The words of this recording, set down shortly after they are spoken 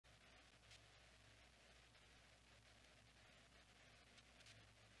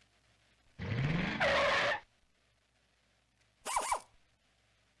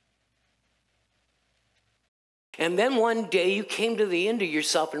And then one day you came to the end of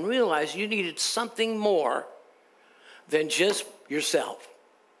yourself and realized you needed something more than just yourself.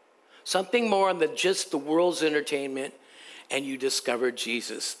 Something more than just the world's entertainment, and you discovered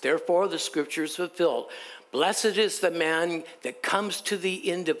Jesus. Therefore, the scripture is fulfilled. Blessed is the man that comes to the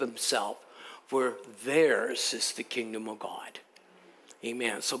end of himself, for theirs is the kingdom of God.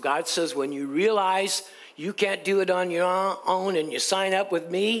 Amen. So God says when you realize you can't do it on your own and you sign up with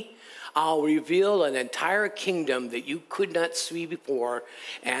me, I'll reveal an entire kingdom that you could not see before,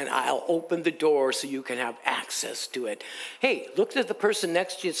 and I'll open the door so you can have access to it. Hey, look at the person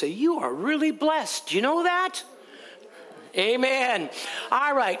next to you and say, you are really blessed. Do you know that? Amen.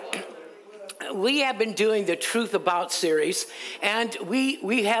 All right. We have been doing the Truth About series, and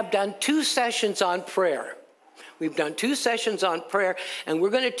we have done 2 sessions on prayer. We've done 2 sessions on prayer, and we're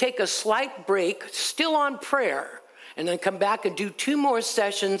going to take a slight break, still on prayer, and then come back and do 2 more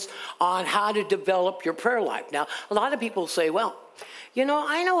sessions on how to develop your prayer life. Now, a lot of people say, well, you know,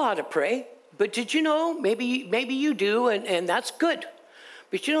 I know how to pray, but did you know, maybe you do, and that's good.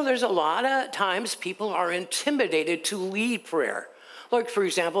 But you know, there's a lot of times people are intimidated to lead prayer. Like, for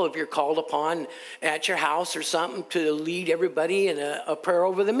example, if you're called upon at your house or something to lead everybody in a prayer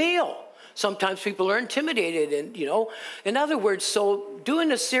over the meal. Sometimes people are intimidated, and, you know, in other words, so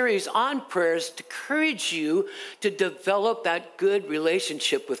doing a series on prayers to encourage you to develop that good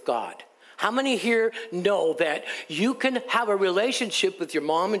relationship with God. How many here know that you can have a relationship with your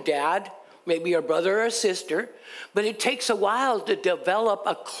mom and dad, maybe your brother or a sister, but it takes a while to develop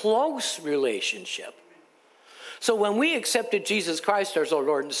a close relationship? So when we accepted Jesus Christ as our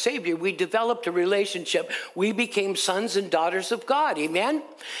Lord and Savior, we developed a relationship. We became sons and daughters of God, amen?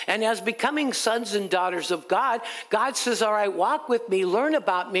 And as becoming sons and daughters of God, God says, all right, walk with me, learn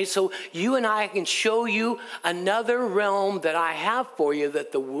about me, so you and I can show you another realm that I have for you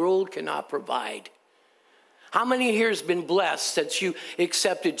that the world cannot provide. How many here has been blessed since you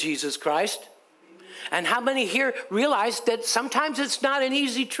accepted Jesus Christ? And how many here realize that sometimes it's not an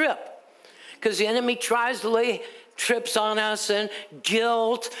easy trip? Because the enemy tries to lay trips on us and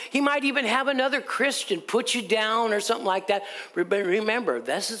guilt. He might even have another Christian put you down or something like that. But remember,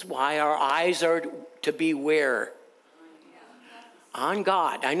 this is why our eyes are to be where? On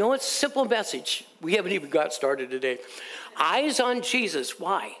God. I know it's a simple message. We haven't even got started today. Eyes on Jesus.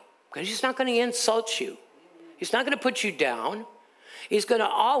 Why? Because he's not going to insult you. He's not going to put you down. He's going to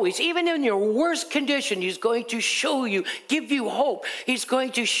always, even in your worst condition, he's going to show you, give you hope. He's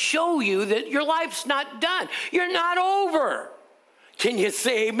going to show you that your life's not done. You're not over. Can you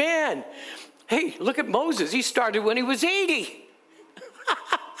say amen? Hey, look at Moses. He started when he was 80.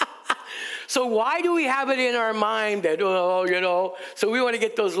 So why do we have it in our mind that, oh, you know, so we want to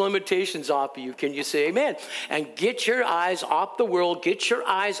get those limitations off of you. Can you say amen? And get your eyes off the world. Get your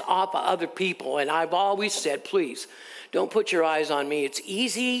eyes off of other people. And I've always said, please, don't put your eyes on me. It's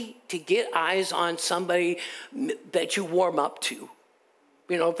easy to get eyes on somebody that you warm up to.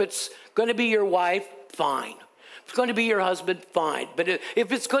 You know, if it's going to be your wife, fine. If it's going to be your husband, fine. But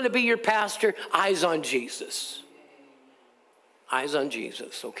if it's going to be your pastor, eyes on Jesus. Eyes on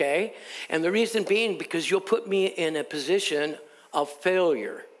Jesus, okay? And the reason being, because you'll put me in a position of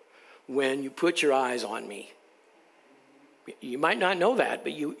failure when you put your eyes on me. You might not know that,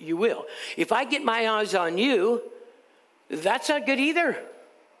 but you will. If I get my eyes on you, that's not good either.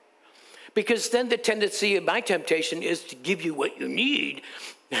 Because then the tendency of my temptation is to give you what you need.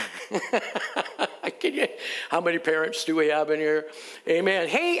 How many parents do we have in here? Amen.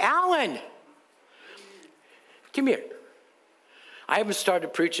 Hey, Alan. Come here. I haven't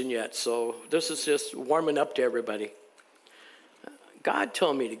started preaching yet, so this is just warming up to everybody. God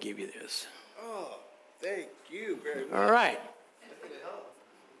told me to give you this. Oh, thank you very much. All right.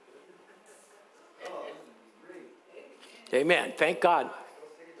 Amen. Thank God.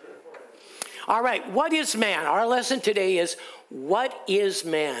 All right. What is man? Our lesson today is, what is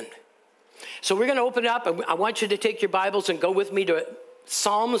man? So we're going to open it up. I want you to take your Bibles and go with me to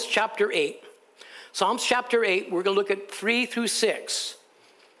Psalms chapter 8. Psalms chapter 8, we're going to look at 3 through 6.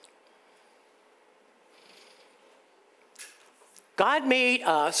 God made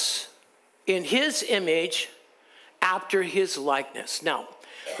us in his image after his likeness. Now,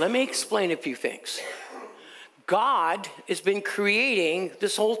 let me explain a few things. God has been creating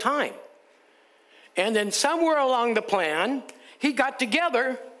this whole time. And then somewhere along the plan, he got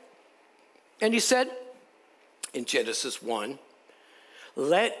together and he said, in Genesis 1,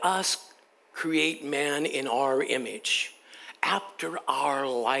 let us create man in our image, after our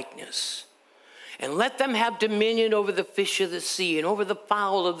likeness. And let them have dominion over the fish of the sea, and over the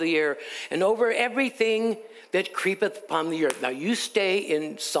fowl of the air, and over everything that creepeth upon the earth. Now you stay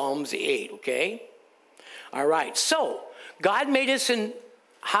in Psalms 8, okay? All right, so God made us in,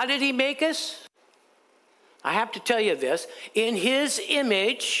 how did he make us? I have to tell you this, in his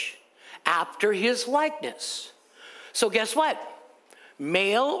image, after his likeness. So guess what?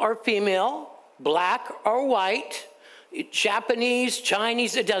 Male or female, black or white, Japanese,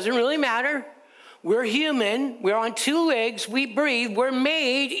 Chinese, it doesn't really matter. We're human, we're on two legs, we breathe, we're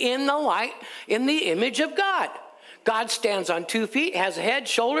made in the image of God. God stands on 2 feet, has a head,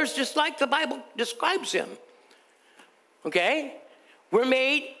 shoulders, just like the Bible describes him. Okay? We're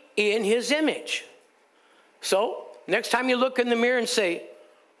made in his image. So, next time you look in the mirror and say,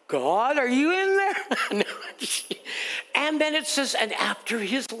 God, are you in there? And then it says, and after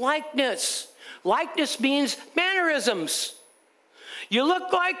his likeness. Likeness means mannerisms. You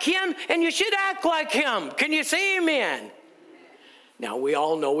look like him and you should act like him. Can you say amen? Now, we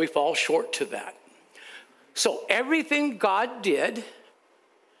all know we fall short to that. So everything God did,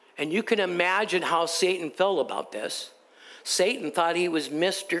 and you can imagine how Satan felt about this. Satan thought he was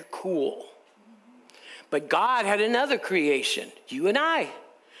Mr. Cool. But God had another creation, you and I,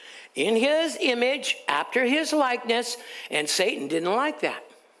 in his image, after his likeness, and Satan didn't like that.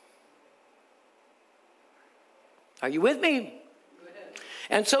 Are you with me?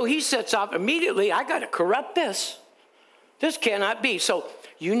 And so he sets off immediately, I got to corrupt this. This cannot be. So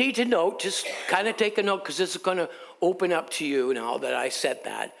you need to note, just kind of take a note, because this is going to open up to you now that I said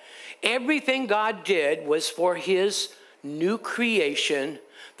that. Everything God did was for his new creation,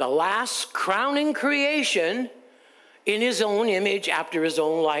 the last crowning creation in his own image after his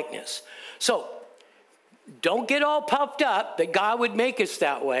own likeness. So don't get all puffed up that God would make us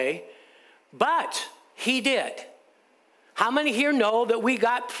that way, but he did. How many here know that we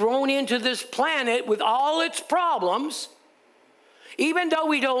got thrown into this planet with all its problems? Even though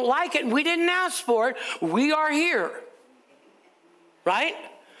we don't like it and we didn't ask for it, we are here. Right?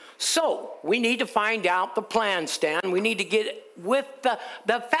 So we need to find out the plan, Stan. We need to get with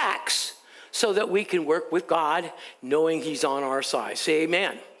the facts so that we can work with God knowing he's on our side. Say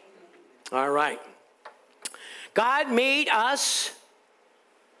amen. All right. God made us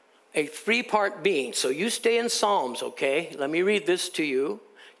a three-part being. So you stay in Psalms, okay? Let me read this to you.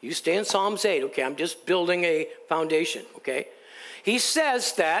 You stay in Psalms 8, okay? I'm just building a foundation, okay? He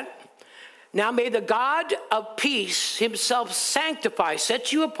says that, now may the God of peace himself sanctify,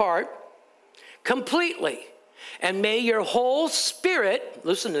 set you apart completely, and may your whole spirit,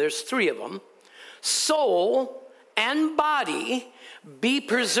 listen, there's three of them, soul and body be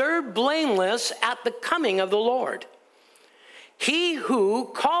preserved blameless at the coming of the Lord. He who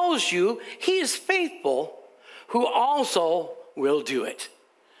calls you, he is faithful, who also will do it.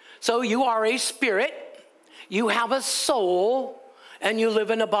 So you are a spirit, you have a soul, and you live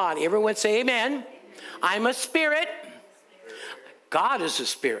in a body. Everyone say amen. Amen. I'm a spirit. God is a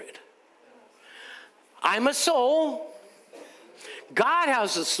spirit. I'm a soul. God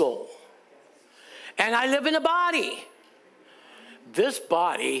has a soul. And I live in a body. This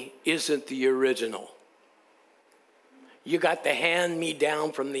body isn't the original. You got the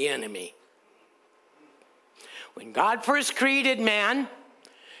hand-me-down from the enemy. When God first created man,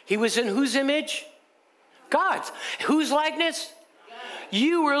 he was in whose image? God's. Whose likeness?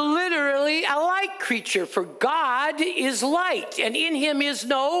 You were literally a light creature, for God is light, and in him is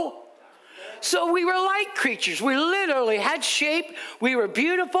no. So we were light creatures. We literally had shape. We were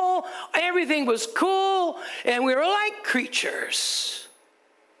beautiful. Everything was cool, and we were light creatures.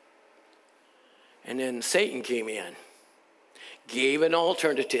 And then Satan came in, gave an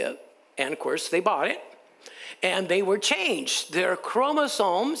alternative, and of course they bought it, and they were changed. Their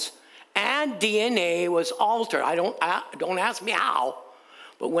chromosomes and DNA was altered. Don't ask me how.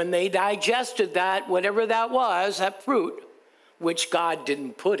 But when they digested that, whatever that was, that fruit, which God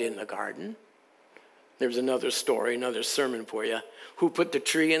didn't put in the garden. There's another story, another sermon for you. Who put the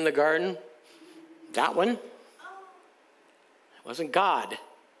tree in the garden? That one. It wasn't God.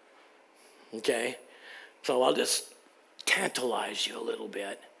 Okay? So I'll just tantalize you a little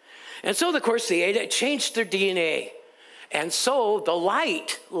bit. And so, of course, they ate it, changed their DNA. And so the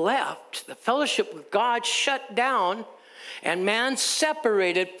light left, the fellowship with God shut down, and man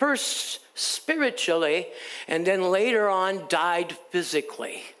separated first spiritually and then later on died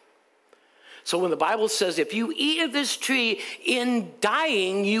physically. So when the Bible says, if you eat of this tree, in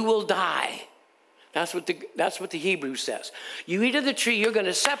dying you will die. That's what the Hebrew says. You eat of the tree, you're going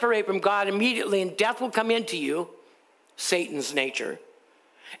to separate from God immediately, and death will come into you, Satan's nature.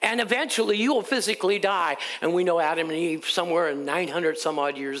 And eventually you will physically die. And we know Adam and Eve somewhere in 900 some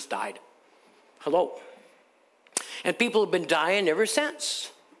odd years died. Hello. And people have been dying ever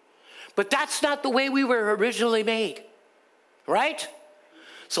since. But that's not the way we were originally made. Right?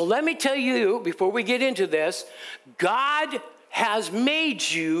 So let me tell you, before we get into this, God has made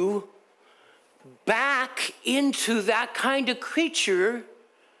you back into that kind of creature,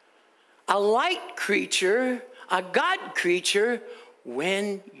 a light creature, a God creature,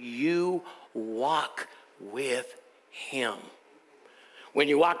 when you walk with him. When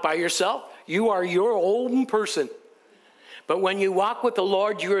you walk by yourself, you are your own person. But when you walk with the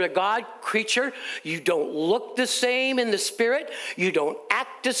Lord, you're a God creature. You don't look the same in the spirit. You don't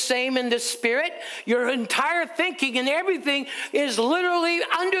act the same in the spirit. Your entire thinking and everything is literally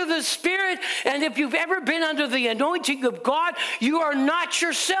under the spirit. And if you've ever been under the anointing of God, you are not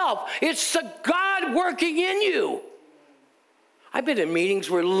yourself. It's the God working in you. I've been in meetings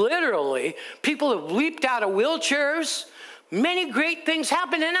where literally people have leaped out of wheelchairs. Many great things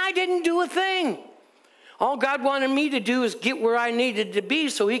happened, and I didn't do a thing. All God wanted me to do is get where I needed to be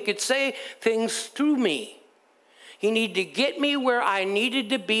so he could say things through me. He needed to get me where I needed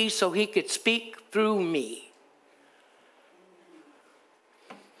to be so he could speak through me.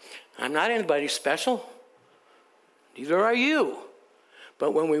 I'm not anybody special. Neither are you.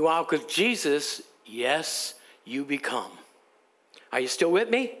 But when we walk with Jesus, yes, you become. Are you still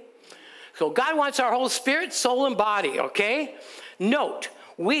with me? So God wants our whole spirit, soul, and body, okay? Note,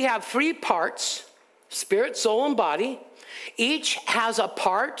 we have 3 parts. Spirit, soul, and body. Each has a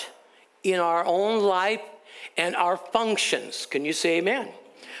part in our own life and our functions. Can you say amen?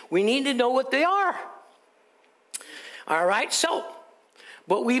 We need to know what they are. All right,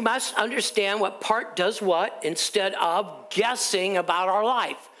 but we must understand what part does what instead of guessing about our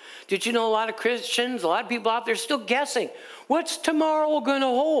life. Did you know a lot of Christians, a lot of people out there still guessing? What's tomorrow going to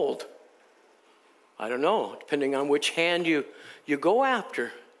hold? I don't know, depending on which hand you go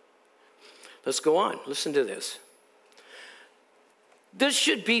after. Let's go on. Listen to this. This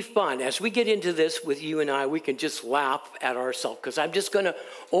should be fun. As we get into this with you and I, we can just laugh at ourselves because I'm just going to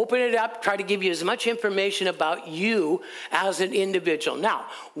open it up, try to give you as much information about you as an individual. Now,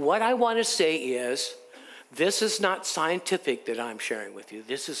 what I want to say is, this is not scientific that I'm sharing with you.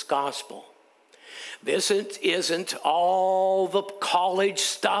 This is gospel. This isn't all the college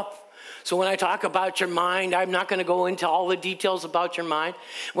stuff. So when I talk about your mind, I'm not going to go into all the details about your mind.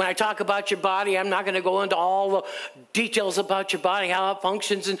 When I talk about your body, I'm not going to go into all the details about your body, how it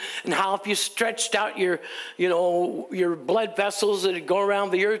functions, and how if you stretched out your blood vessels that go around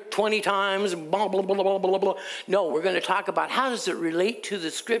the earth 20 times, and blah, blah, blah, blah, blah, blah. No, we're going to talk about how does it relate to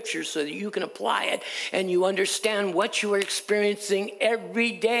the scripture so that you can apply it and you understand what you are experiencing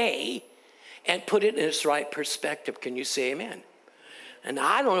every day and put it in its right perspective. Can you say amen? And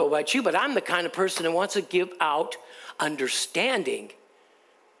I don't know about you, but I'm the kind of person that wants to give out understanding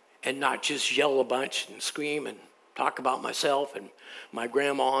and not just yell a bunch and scream and talk about myself and my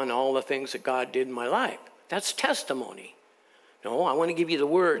grandma and all the things that God did in my life. That's testimony. No, I want to give you the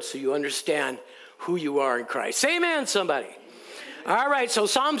words so you understand who you are in Christ. Say amen, somebody. All right, so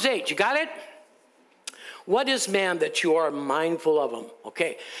Psalms 8, you got it? What is man that you are mindful of him?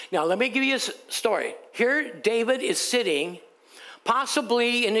 Okay, now let me give you a story. Here David is sitting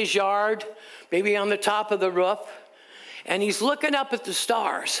possibly in his yard, maybe on the top of the roof, and he's looking up at the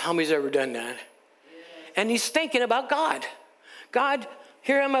stars. How many's ever done that? And he's thinking about God. God,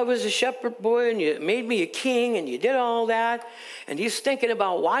 here I was a shepherd boy, and you made me a king, and you did all that. And he's thinking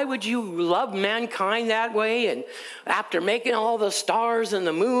about why would you love mankind that way? And after making all the stars and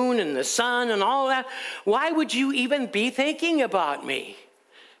the moon and the sun and all that, why would you even be thinking about me?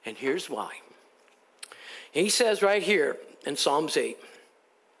 And here's why. He says right here, in Psalms 8,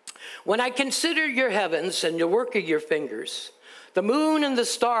 when I consider your heavens and the work of your fingers, the moon and the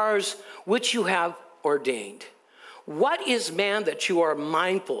stars which you have ordained, what is man that you are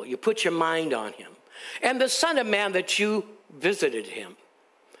mindful? You put your mind on him. And the Son of Man that you visited him.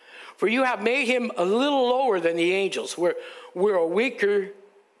 For you have made him a little lower than the angels. We're a weaker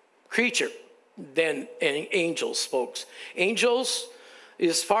creature than angels, folks. Angels,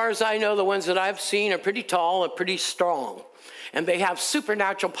 as far as I know, the ones that I've seen are pretty tall and pretty strong. And they have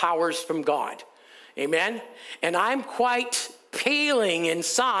supernatural powers from God. Amen? And I'm quite paling in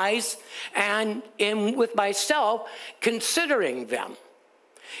size and with myself considering them.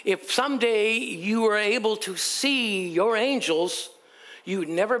 If someday you were able to see your angels, you'd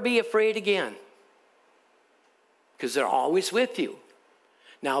never be afraid again. Because they're always with you.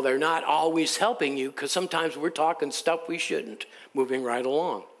 Now, they're not always helping you because sometimes we're talking stuff we shouldn't, moving right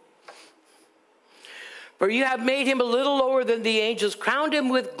along. For you have made him a little lower than the angels, crowned him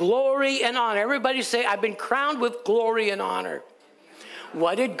with glory and honor. Everybody say, I've been crowned with glory and honor.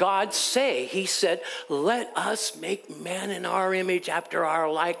 What did God say? He said, let us make man in our image after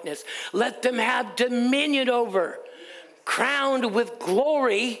our likeness. Let them have dominion over. crowned with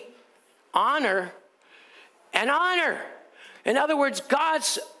glory, honor, and honor. In other words, God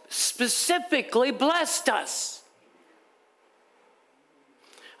specifically blessed us.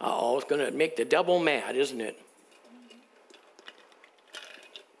 Uh-oh, it's going to make the devil mad, isn't it?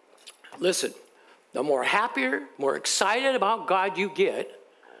 Listen, the more happier, more excited about God you get,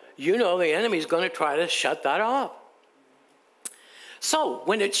 you know the enemy's going to try to shut that off. So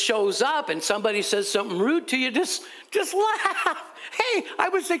when it shows up and somebody says something rude to you, just laugh. Hey, I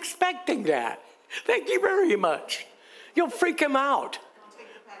was expecting that. Thank you very much. You'll freak him out. Don't take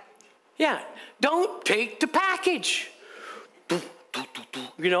the package. Yeah, don't take the package.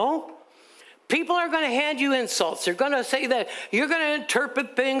 You know? People are going to hand you insults. They're going to say that. You're going to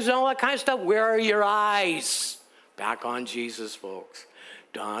interpret things and all that kind of stuff. Where are your eyes? Back on Jesus, folks.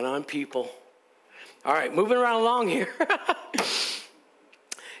 Not on people. All right, moving around along here.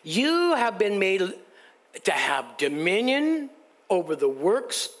 You have been made to have dominion over the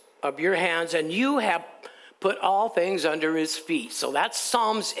works of your hands, and you have put all things under his feet. So that's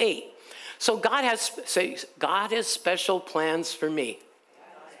Psalms 8. So God has special plans for me.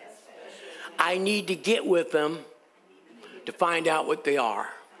 I need to get with them to find out what they are.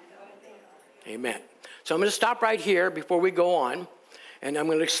 Amen. So I'm going to stop right here before we go on. And I'm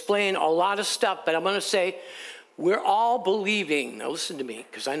going to explain a lot of stuff. But I'm going to say we're all believing. Now listen to me,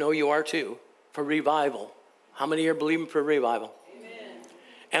 because I know you are too, for revival. How many are believing for revival? Amen.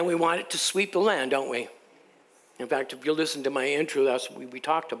 And we want it to sweep the land, don't we? In fact, if you listen to my intro, that's what we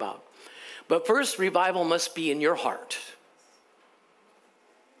talked about. But first, revival must be in your heart.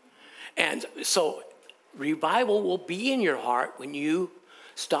 And so revival will be in your heart when you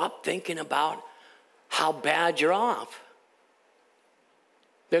stop thinking about how bad you're off.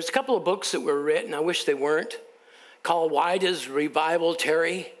 There's a couple of books that were written, I wish they weren't, called Why Does Revival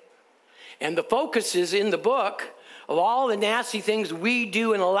Tarry? And the focus is in the book of all the nasty things we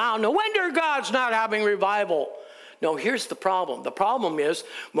do and allow. No wonder God's not having revival. No, here's the problem. The problem is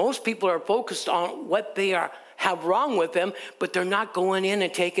most people are focused on what they have wrong with them, but they're not going in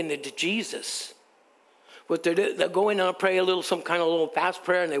and taking it to Jesus. What they'll go in and pray some kind of little fast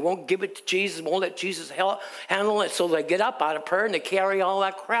prayer, and they won't give it to Jesus, won't let Jesus handle it, so they get up out of prayer and they carry all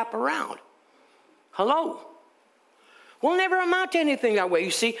that crap around. Hello? We'll never amount to anything that way.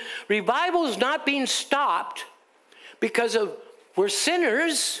 You see, revival is not being stopped because we're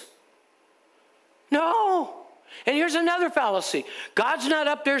sinners. No. And here's another fallacy. God's not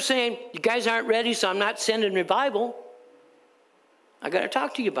up there saying, you guys aren't ready, so I'm not sending revival. I got to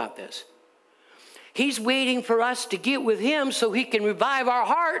talk to you about this. He's waiting for us to get with him so he can revive our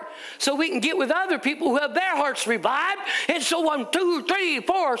heart, so we can get with other people who have their hearts revived. And so 1, 2, 3,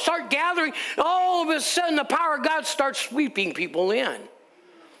 4, start gathering. All of a sudden, the power of God starts sweeping people in.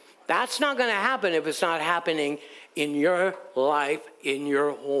 That's not going to happen if it's not happening in your life, in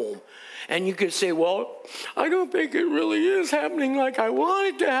your home. And you could say, well, I don't think it really is happening like I want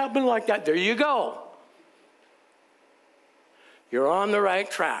it to happen like that. There you go. You're on the right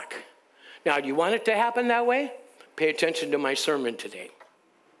track. Now, do you want it to happen that way? Pay attention to my sermon today.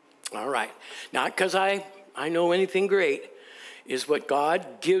 All right. Not because I know anything great. Is what God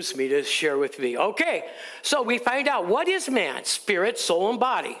gives me to share with me. Okay. So we find out, what is man? Spirit, soul, and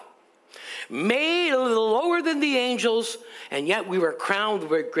body. Made a little lower than the angels, and yet we were crowned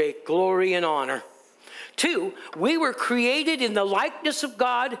with great glory and honor. 2, we were created in the likeness of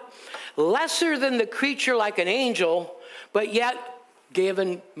God, lesser than the creature like an angel, but yet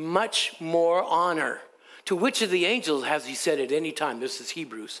given much more honor. To which of the angels has he said at any time, this is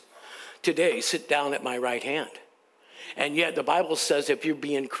Hebrews, today sit down at my right hand. And yet the Bible says if you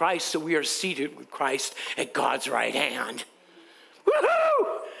be in Christ, so we are seated with Christ at God's right hand.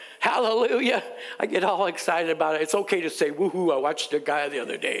 Woohoo! Hallelujah. I get all excited about it. It's okay to say woohoo. I watched a guy the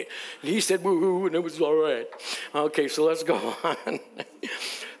other day, and he said woohoo, and it was all right. Okay, so let's go on.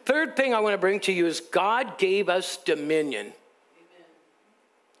 Third thing I want to bring to you is God gave us dominion. Amen.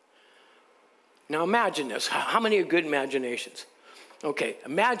 Now imagine this. How many are good imaginations? Okay,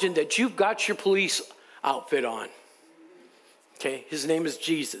 imagine that you've got your police outfit on. Okay, his name is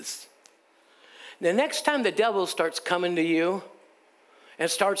Jesus. The next time the devil starts coming to you and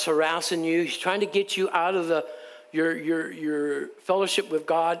starts harassing you, he's trying to get you out of your fellowship with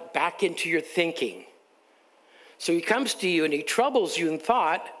God back into your thinking. So he comes to you and he troubles you in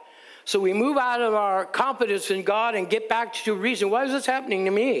thought. So we move out of our confidence in God and get back to reason. Why is this happening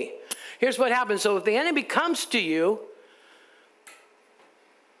to me? Here's what happens. So if the enemy comes to you,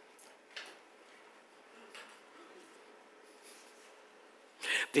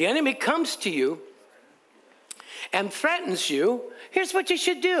 and threatens you, here's what you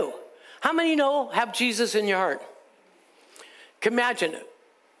should do. How many have Jesus in your heart? Imagine,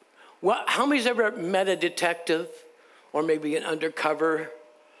 how many's ever met a detective or maybe an undercover?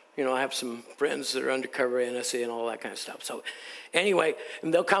 You know, I have some friends that are undercover NSA and all that kind of stuff. So anyway,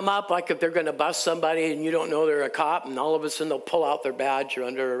 and they'll come up like if they're going to bust somebody and you don't know they're a cop, and all of a sudden they'll pull out their badge, you're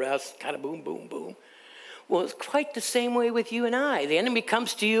under arrest, kind of boom, boom, boom. Well, it's quite the same way with you and I. The enemy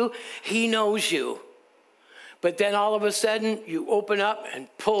comes to you, he knows you. But then all of a sudden you open up and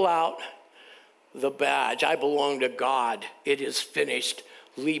pull out the badge. I belong to God. It is finished.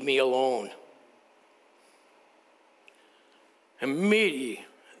 Leave me alone. Immediately,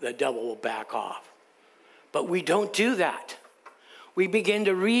 the devil will back off. But we don't do that. We begin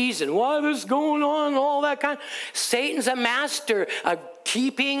to reason, why this is going on, all that kind. Satan's a master of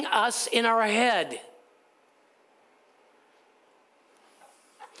keeping us in our head.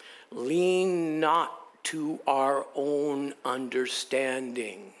 Lean not to our own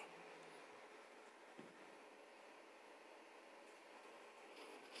understanding.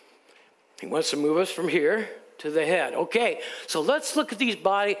 He wants to move us from here to the head. Okay, so let's look at these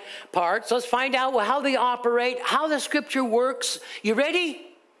body parts. Let's find out how they operate, how the scripture works. You ready?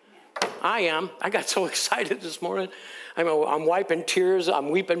 I am. I got so excited this morning. I'm wiping tears. I'm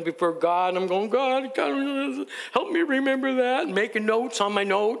weeping before God. I'm going, God, help me remember that. And making notes on my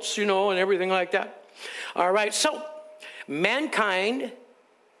notes, you know, and everything like that. All right, so mankind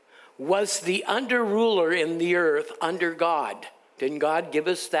was the under ruler in the earth under God. Didn't God give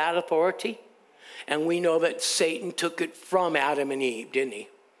us that authority? And we know that Satan took it from Adam and Eve, didn't he?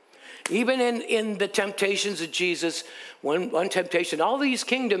 Even in the temptations of Jesus, one temptation, all these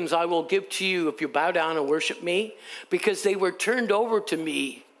kingdoms I will give to you if you bow down and worship me, because they were turned over to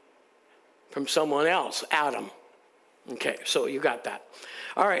me from someone else, Adam. Okay, so you got that.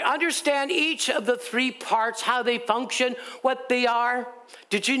 All right, understand each of the three parts, how they function, what they are.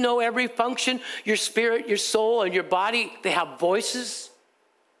 Did you know every function, your spirit, your soul, and your body, they have voices?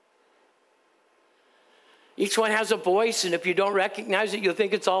 Each one has a voice, and if you don't recognize it, you'll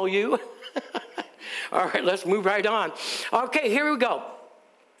think it's all you. All right, let's move right on. Okay, here we go.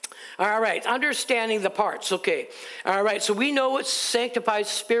 All right, understanding the parts. Okay, all right, so we know it sanctifies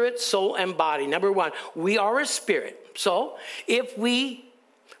spirit, soul, and body. Number one, we are a spirit. So if we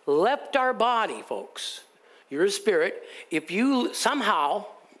left our body, folks, you're a spirit. If you somehow,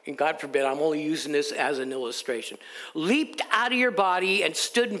 and God forbid, I'm only using this as an illustration, leaped out of your body and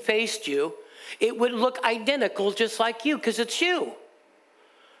stood and faced you, it would look identical just like you, because it's you.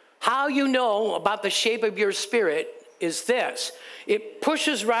 How you know about the shape of your spirit is this. It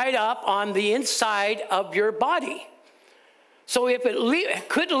pushes right up on the inside of your body. So if it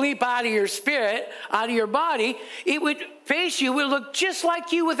could leap out of your spirit, out of your body, it would face you, it would look just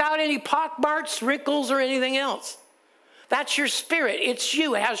like you without any pock marks, wrinkles, or anything else. That's your spirit. It's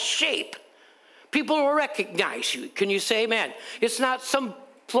you. It has shape. People will recognize you. Can you say amen? It's not some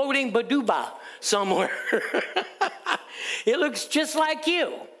floating baduba somewhere. It looks just like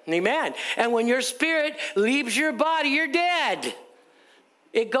you. Amen. And when your spirit leaves your body, you're dead.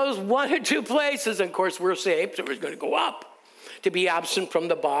 It goes one or two places. And of course, we're saved, so we're going to go up. To be absent from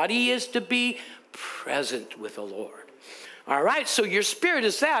the body is to be present with the Lord. All right, so your spirit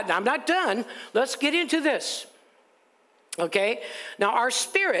is that. Now, I'm not done. Let's get into this. Okay? Now, our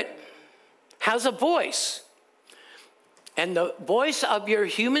spirit has a voice. And the voice of your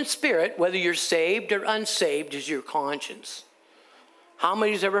human spirit, whether you're saved or unsaved, is your conscience. How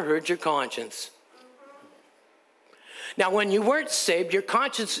many has ever heard your conscience? Now, when you weren't saved, your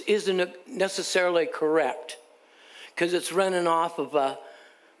conscience isn't necessarily correct, because it's running off of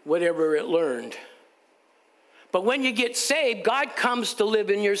whatever it learned. But when you get saved, God comes to live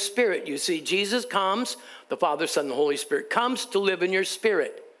in your spirit. You see, Jesus comes, the Father, Son, and the Holy Spirit comes to live in your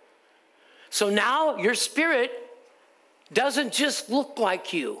spirit. So now your spirit doesn't just look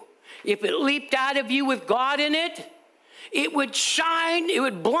like you. If it leaped out of you with God in it, it would shine, it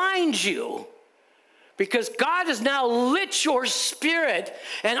would blind you. Because God has now lit your spirit,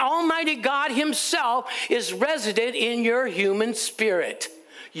 and Almighty God himself is resident in your human spirit.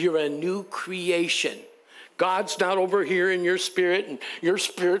 You're a new creation. God's not over here in your spirit, and your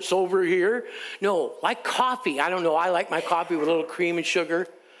spirit's over here. No, like coffee. I don't know, I like my coffee with a little cream and sugar,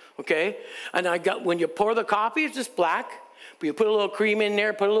 okay? And when you pour the coffee, it's just black. But you put a little cream in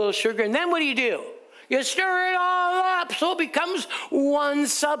there, put a little sugar, and then what do? You stir it all up so it becomes one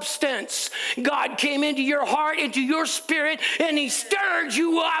substance. God came into your heart, into your spirit, and he stirred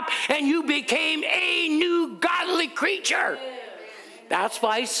you up, and you became a new godly creature. That's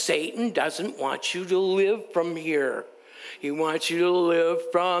why Satan doesn't want you to live from here. He wants you to live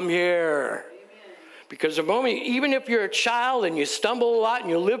from here. Because the moment, even if you're a child and you stumble a lot and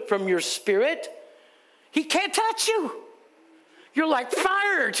you live from your spirit, he can't touch you. You're like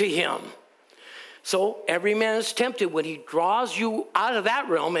fire to him. So every man is tempted when he draws you out of that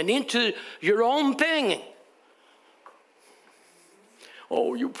realm and into your own thing.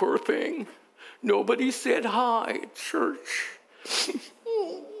 Oh, you poor thing. Nobody said hi at church.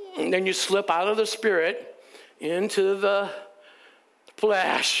 And then you slip out of the spirit into the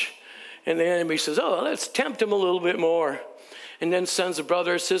flesh. And the enemy says, oh, let's tempt him a little bit more. And then sends a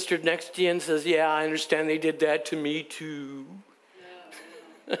brother or sister next to you and says, yeah, I understand they did that to me too.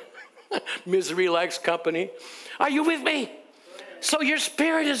 Misery likes company. Are you with me? So your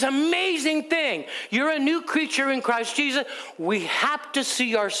spirit is an amazing thing. You're a new creature in Christ Jesus. We have to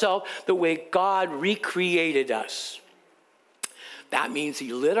see ourselves the way God recreated us. That means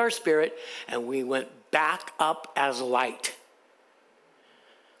he lit our spirit and we went back up as light.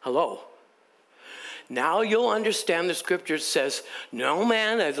 Hello. Now you'll understand the scripture says, no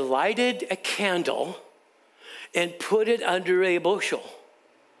man has lighted a candle and put it under a bushel.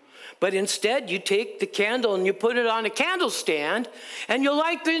 But instead, you take the candle and you put it on a candle stand and you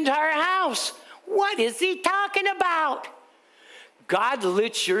light the entire house. What is he talking about? God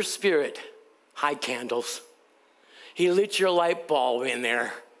lit your spirit. Hide candles. He lit your light bulb in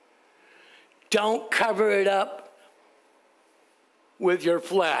there. Don't cover it up with your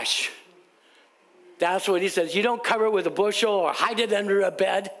flesh. That's what he says. You don't cover it with a bushel or hide it under a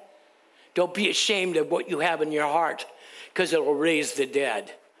bed. Don't be ashamed of what you have in your heart, because it will raise the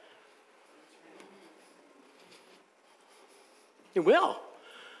dead. It will.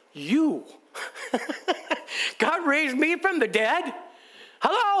 You. God raised me from the dead.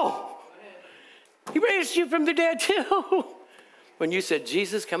 Hello. He raised you from the dead too. When you said,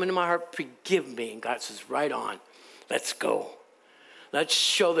 Jesus, come into my heart, forgive me. And God says, right on. Let's go. Let's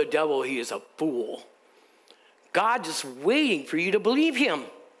show the devil he is a fool. God is waiting for you to believe him.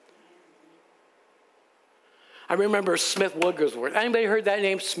 I remember Smith Wigglesworth. Anybody heard that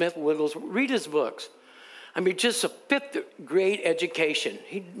name, Smith Wigglesworth? Read his books. I mean, just a fifth grade education.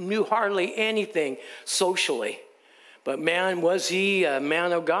 He knew hardly anything socially. But man, was he a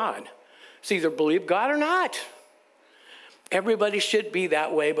man of God. So either believe God or not. Everybody should be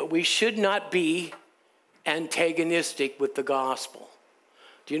that way, but we should not be antagonistic with the gospel.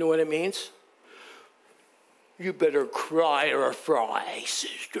 Do you know what it means? You better cry or fry,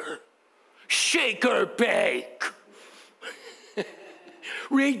 sister. Shake or bake.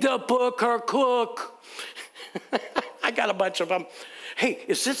 Read the book or cook. I got a bunch of them. Hey,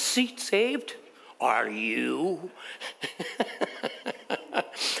 is this seat saved? Are you?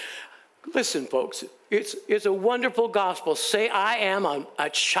 Listen, folks, it's a wonderful gospel. Say, I am a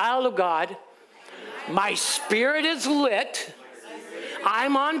child of God. My spirit is lit.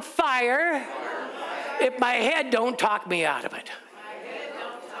 I'm on fire. If my head don't talk me out of it.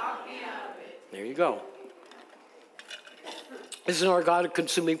 There you go. Isn't our God a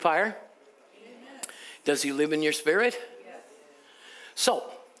consuming fire? Does he live in your spirit? Yes. So,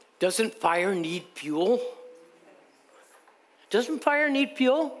 doesn't fire need fuel? Doesn't fire need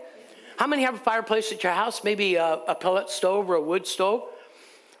fuel? How many have a fireplace at your house? Maybe a pellet stove or a wood stove?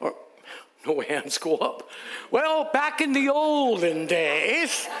 Or no hands go up. Well, back in the olden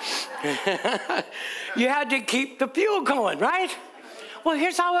days, you had to keep the fuel going, right? Well,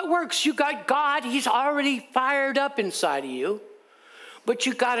 here's how it works. You got God. He's already fired up inside of you. But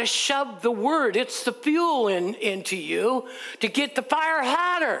you got to shove the word. It's the fuel into you to get the fire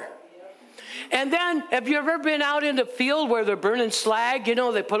hotter. And then, have you ever been out in the field where they're burning slag? You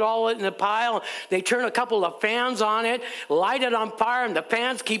know, they put all it in a pile. They turn a couple of fans on it, light it on fire, and the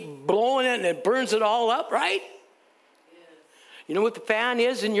fans keep blowing it, and it burns it all up, right? Yes. You know what the fan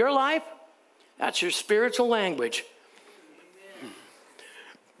is in your life? That's your spiritual language. Amen.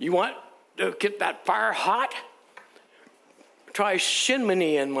 You want to get that fire hot? Try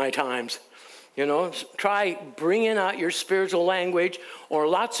shinmini in my times. You know, try bringing out your spiritual language or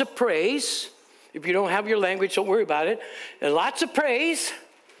lots of praise. If you don't have your language, don't worry about it. And lots of praise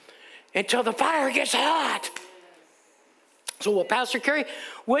until the fire gets hot. So, well, Pastor Kerry,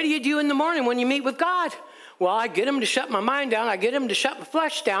 what do you do in the morning when you meet with God? Well, I get him to shut my mind down. I get him to shut my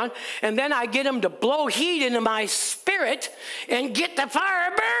flesh down. And then I get him to blow heat into my spirit and get the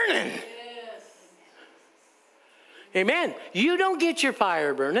fire burning. Amen. You don't get your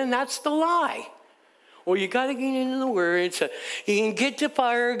fire burning. That's the lie. Well, you got to get into the Word so you can get the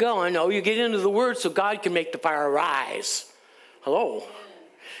fire going. No, you get into the Word so God can make the fire rise. Hello.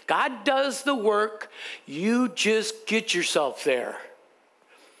 God does the work. You just get yourself there.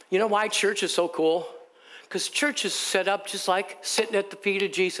 You know why church is so cool? Because church is set up just like sitting at the feet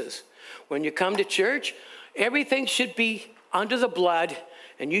of Jesus. When you come to church, everything should be under the blood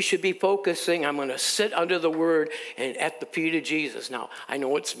And you should be focusing, I'm going to sit under the word and at the feet of Jesus. Now, I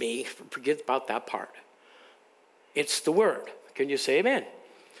know it's me. Forget about that part. It's the word. Can you say amen?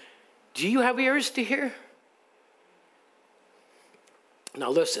 Do you have ears to hear? Now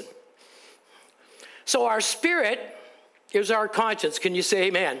listen. So our spirit is our conscience. Can you say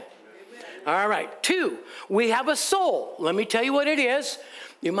amen? Amen. All right. 2, we have a soul. Let me tell you what it is.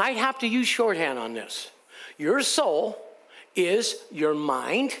 You might have to use shorthand on this. Your soul is your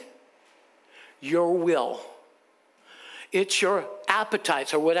mind, your will. It's your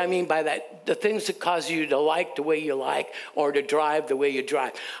appetites, or what I mean by that, the things that cause you to like the way you like, or to drive the way you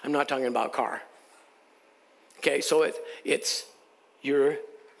drive. I'm not talking about a car. Okay, so it's your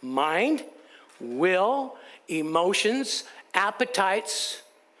mind, will, emotions, appetites,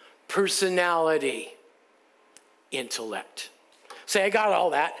 personality, intellect. Say, I got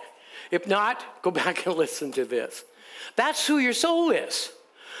all that. If not, go back and listen to this. That's who your soul is.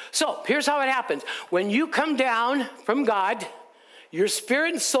 So here's how it happens. When you come down from God, your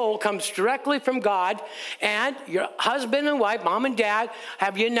spirit and soul comes directly from God, and your husband and wife, mom and dad,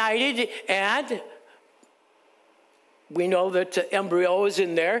 have united, and we know that the embryo is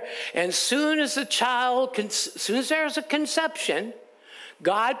in there. And soon as there's a conception,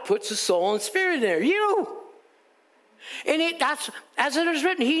 God puts a soul and spirit in there. You. And that's, as it is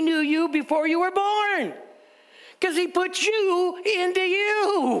written, he knew you before you were born. Because he put you into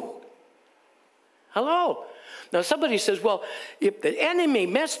you. Hello. Now somebody says, well, if the enemy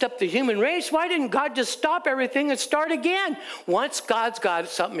messed up the human race, why didn't God just stop everything and start again? Once God's got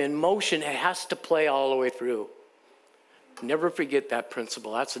something in motion, it has to play all the way through. Never forget that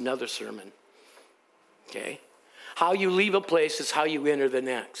principle. That's another sermon. Okay? How you leave a place is how you enter the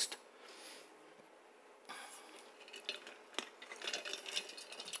next.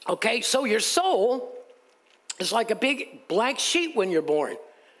 Okay, so your soul is like a big blank sheet when you're born.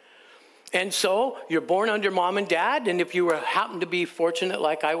 And so you're born under mom and dad, and if you happen to be fortunate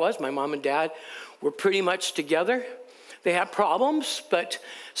like I was, my mom and dad were pretty much together. They had problems, but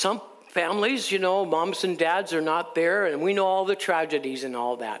some families, you know, moms and dads are not there, and we know all the tragedies and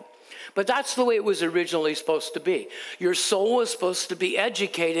all that. But that's the way it was originally supposed to be. Your soul was supposed to be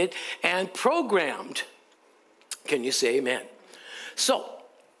educated and programmed. Can you say amen? So,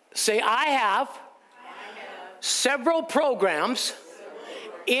 say, I have several programs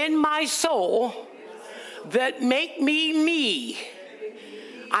in my soul that make me me.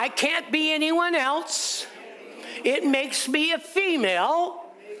 I can't be anyone else. It makes me a female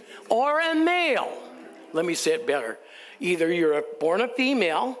or a male. Let me say it better. Either you're born a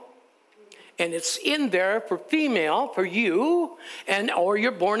female, and it's in there for female, for you, or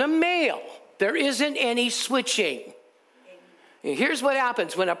you're born a male. There isn't any switching. And here's what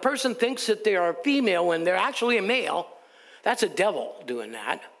happens. When a person thinks that they are a female when they're actually a male, that's a devil doing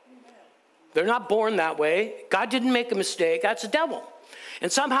that. They're not born that way. God didn't make a mistake. That's a devil.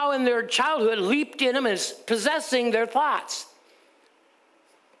 And somehow in their childhood leaped in them and is possessing their thoughts.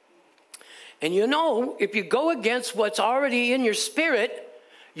 And you know, if you go against what's already in your spirit,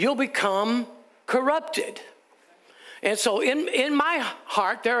 you'll become corrupted. And so in my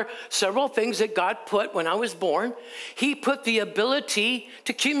heart, there are several things that God put when I was born. He put the ability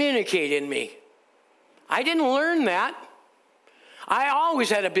to communicate in me. I didn't learn that. I always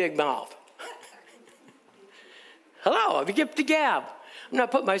had a big mouth. Hello, the gift of gab. I'm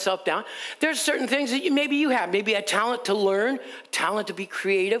not putting myself down. There's certain things that maybe you have. Maybe a talent to learn, talent to be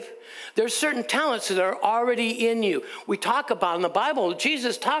creative. There's certain talents that are already in you. We talk about in the Bible,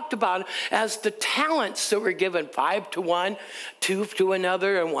 Jesus talked about as the talents that were given, 5 to one, 2 to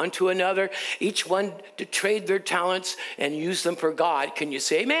another, and 1 to another. Each one to trade their talents and use them for God. Can you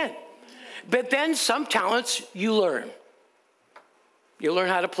say amen? But then some talents you learn. You learn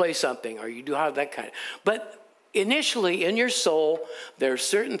how to play something, or you do how that kind of. But initially, in your soul, there are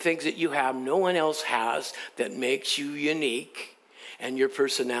certain things that you have no one else has that makes you unique and your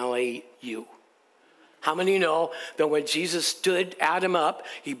personality you. How many know that when Jesus stood Adam up,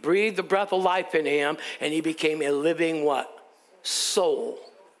 he breathed the breath of life in him and he became a living what? Soul.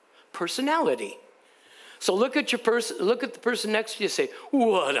 Personality. So look at the person next to you and say,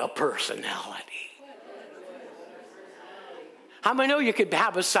 what a personality. How many know you could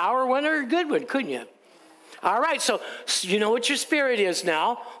have a sour one or a good one, couldn't you? All right, so you know what your spirit is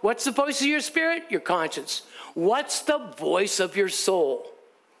now. What's the voice of your spirit? Your conscience. What's the voice of your soul?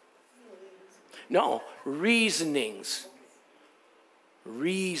 No, reasonings.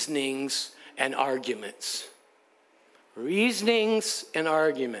 Reasonings and arguments. Reasonings and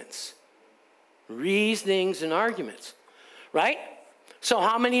arguments. Reasonings and arguments. Right? So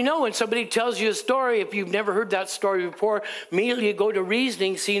how many know when somebody tells you a story, if you've never heard that story before, immediately you go to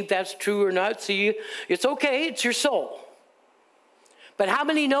reasoning, see if that's true or not. See, it's okay, it's your soul. But how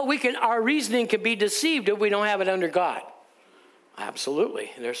many know our reasoning can be deceived if we don't have it under God?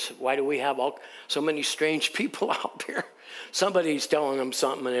 Absolutely. Why do we have so many strange people out there? Somebody's telling them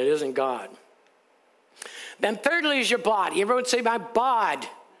something and it isn't God. Then thirdly is your body. Everyone say my bod.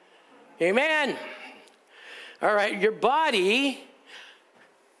 Amen. All right, your body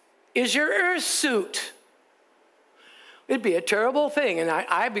is your earth suit. It'd be a terrible thing, and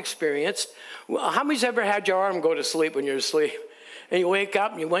I've experienced. How many's ever had your arm go to sleep when you're asleep? And you wake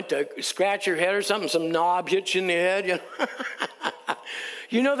up and you went to scratch your head or something, some knob hits you in the head. You know,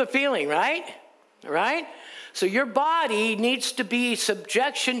 you know the feeling, right? Right? So your body needs to be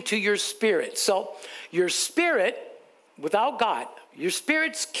subjection to your spirit. So your spirit, without God, your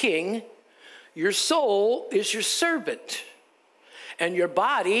spirit's king, your soul is your servant, and your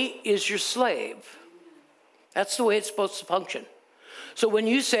body is your slave. That's the way it's supposed to function. So when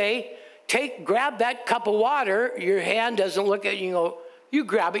you say, grab that cup of water, your hand doesn't look at you and go, you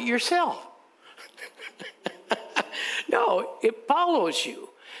grab it yourself. No, it follows you.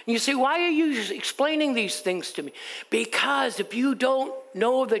 And you say, why are you explaining these things to me? Because if you don't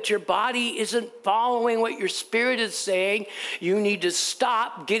know that your body isn't following what your spirit is saying, you need to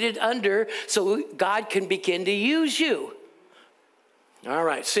stop, get it under, so God can begin to use you. All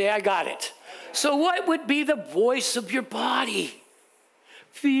right, say I got it. So what would be the voice of your body?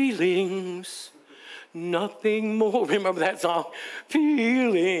 Feelings, nothing more. Remember that song?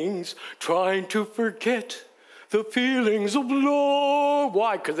 Feelings, trying to forget the feelings of love.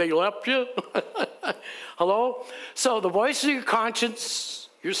 Why? Because they left you? Hello? So the voice of your conscience,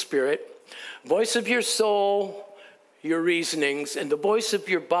 your spirit, voice of your soul, your reasonings, and the voice of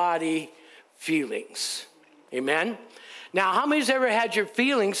your body, feelings. Amen? Now, how many's ever had your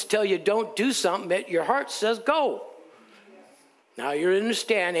feelings tell you don't do something that your heart says go? Now you're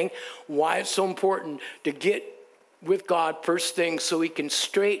understanding why it's so important to get with God first thing so he can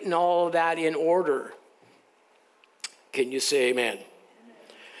straighten all of that in order. Can you say amen?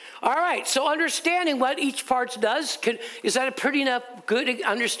 All right, so understanding what each part does, is that a pretty enough good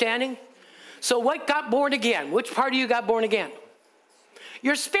understanding? So what got born again? Which part of you got born again?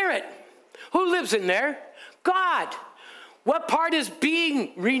 Your spirit. Who lives in there? God. What part is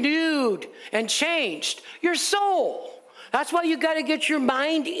being renewed and changed? Your soul. That's why you got to get your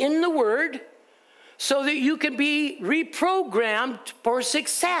mind in the Word so that you can be reprogrammed for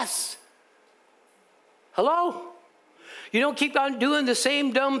success. Hello? You don't keep on doing the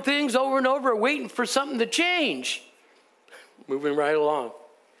same dumb things over and over, waiting for something to change. Moving right along.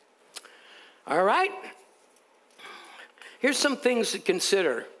 All right? Here's some things to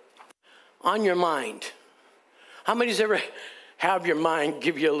consider on your mind. How many's ever have your mind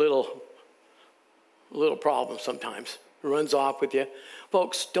give you a little problem sometimes? It runs off with you.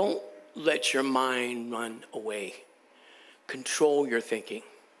 Folks, don't let your mind run away. Control your thinking.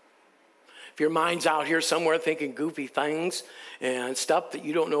 If your mind's out here somewhere thinking goofy things and stuff that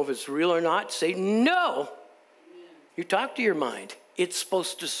you don't know if it's real or not, say no. You talk to your mind. It's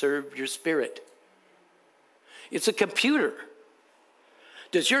supposed to serve your spirit. It's a computer.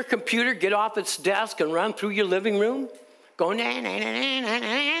 Does your computer get off its desk and run through your living room? Go, nah, nah, nah, nah,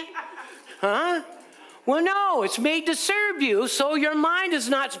 nah. Huh? Well, no, it's made to serve you, so your mind is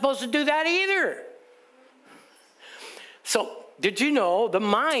not supposed to do that either. So, did you know the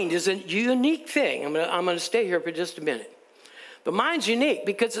mind is a unique thing? I'm going to stay here for just a minute. The mind's unique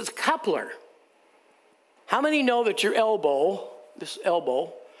because it's a coupler. How many know that your elbow, this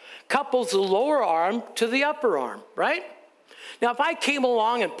elbow, couples the lower arm to the upper arm, right? Now, if I came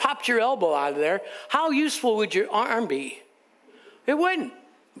along and popped your elbow out of there, how useful would your arm be? It wouldn't.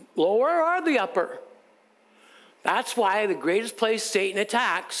 Lower or the upper. That's why the greatest place Satan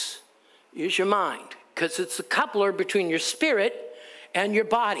attacks is your mind, because it's the coupler between your spirit and your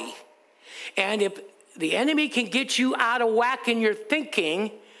body. And if the enemy can get you out of whack in your thinking,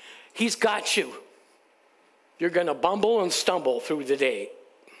 he's got you. You're going to bumble and stumble through the day.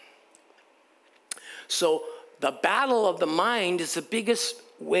 So the battle of the mind is the biggest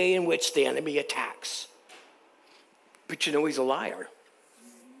way in which the enemy attacks. But you know he's a liar.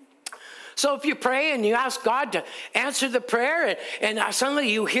 So if you pray and you ask God to answer the prayer and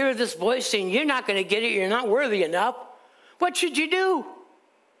suddenly you hear this voice saying, you're not going to get it, you're not worthy enough, what should you do?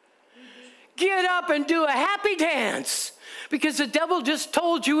 Get up and do a happy dance, because the devil just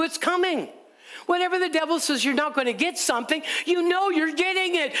told you it's coming. Whenever the devil says you're not going to get something, you know you're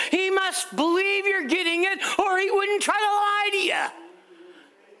getting it. He must believe you're getting it, or he wouldn't try to lie to you.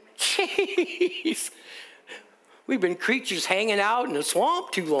 Jeez. We've been creatures hanging out in the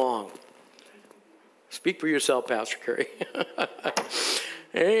swamp too long. Speak for yourself, Pastor Kerry.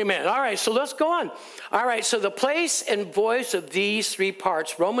 Amen. All right, so let's go on. All right, so the place and voice of these three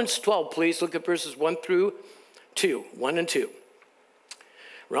parts. Romans 12, please look at verses 1 through 2. 1 and 2.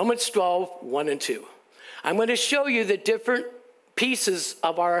 Romans 12, 1 and 2. I'm going to show you the different pieces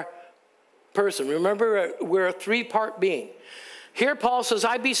of our person. Remember, we're a three-part being. Here Paul says,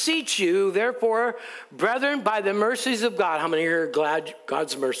 I beseech you, therefore, brethren, by the mercies of God. How many here are glad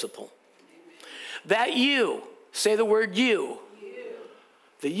God's merciful? That you, say the word you.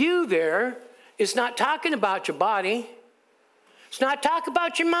 The you there is not talking about your body. It's not talking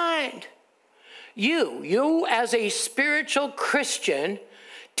about your mind. You as a spiritual Christian,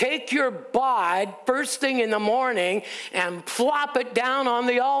 take your bod first thing in the morning and plop it down on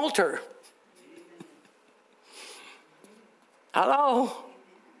the altar. Hello?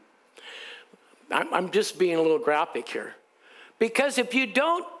 I'm just being a little graphic here. Because if you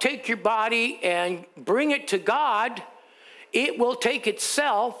don't take your body and bring it to God, it will take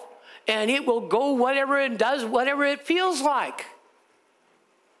itself and it will go whatever it does, whatever it feels like.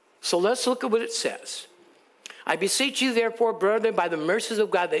 So let's look at what it says. I beseech you, therefore, brethren, by the mercies of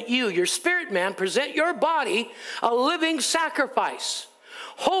God, that you, your spirit man, present your body a living sacrifice,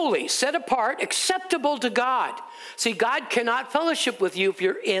 holy, set apart, acceptable to God. See, God cannot fellowship with you if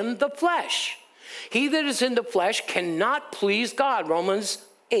you're in the flesh. He that is in the flesh cannot please God, Romans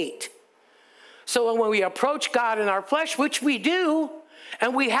 8. So when we approach God in our flesh, which we do,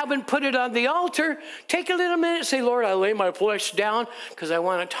 and we haven't put it on the altar, take a little minute and say, Lord, I lay my flesh down because I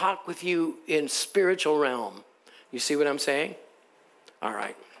want to talk with you in spiritual realm. You see what I'm saying? All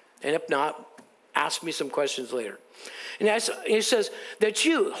right. And if not, ask me some questions later. And it says that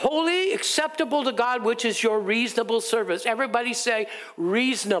you, holy, acceptable to God, which is your reasonable service. Everybody say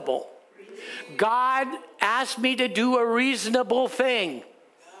reasonable. God asked me to do a reasonable thing.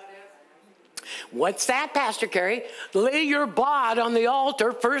 What's that, Pastor Kerry? Lay your bod on the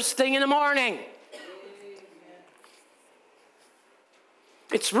altar first thing in the morning.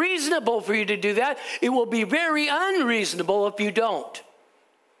 It's reasonable for you to do that. It will be very unreasonable if you don't.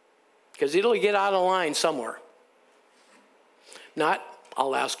 Because it'll get out of line somewhere. Not,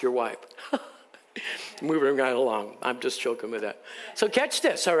 I'll ask your wife. Moving right along. I'm just joking with that. So catch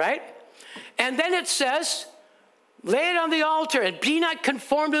this, all right? And then it says, lay it on the altar and be not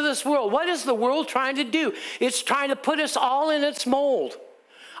conformed to this world. What is the world trying to do? It's trying to put us all in its mold.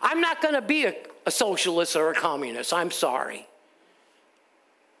 I'm not going to be a socialist or a communist. I'm sorry.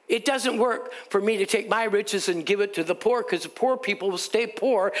 It doesn't work for me to take my riches and give it to the poor, because the poor people will stay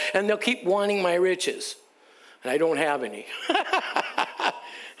poor and they'll keep wanting my riches. And I don't have any.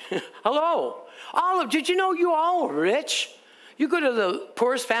 Hello. Olive, did you know you all are rich? You go to the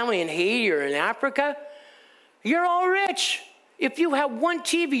poorest family in Haiti or in Africa, you're all rich. If you have one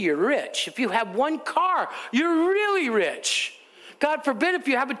TV, you're rich. If you have one car, you're really rich. God forbid if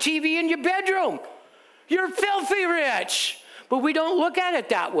you have a TV in your bedroom, you're filthy rich. But we don't look at it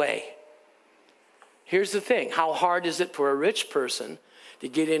that way. Here's the thing. How hard is it for a rich person to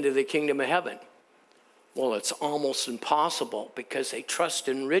get into the kingdom of heaven? Well, it's almost impossible because they trust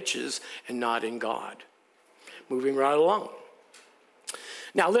in riches and not in God. Moving right along.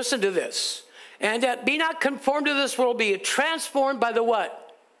 Now listen to this. And that be not conformed to this world, be transformed by the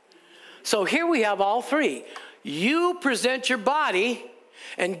what? So here we have all three. You present your body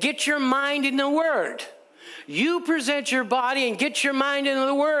and get your mind in the Word. You present your body and get your mind into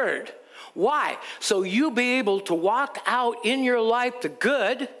the Word. Why? So you'll be able to walk out in your life the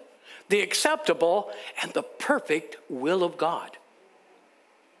good, the acceptable, and the perfect will of God.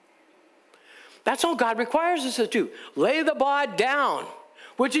 That's all God requires us to do. Lay the bod down.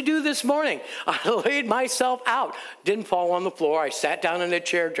 What'd you do this morning? I laid myself out. Didn't fall on the floor. I sat down in a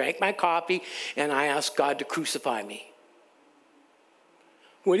chair, drank my coffee, and I asked God to crucify me.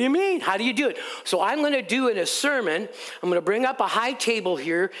 What do you mean? How do you do it? So I'm going to do in a sermon, I'm going to bring up a high table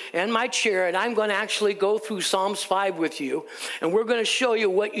here and my chair, and I'm going to actually go through Psalms 5 with you. And we're going to show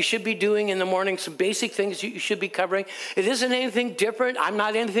you what you should be doing in the morning, some basic things you should be covering. It isn't anything different. I'm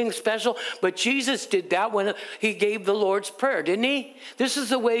not anything special. But Jesus did that when he gave the Lord's Prayer, didn't he? This is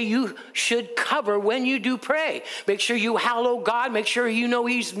the way you should cover when you do pray. Make sure you hallow God. Make sure you know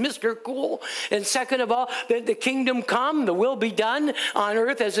he's Mr. Cool. And second of all, that the kingdom come, the will be done on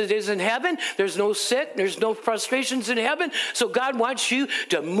earth as it is in heaven. There's no sick, there's no frustrations in heaven. So God wants you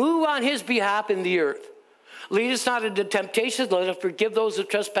to move on his behalf in the earth. Lead us not into temptation, let us forgive those who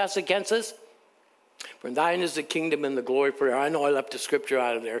trespass against us. For thine is the kingdom and the glory forever. I know I left the scripture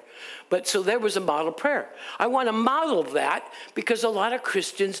out of there. But so there was a model prayer. I want to model that because a lot of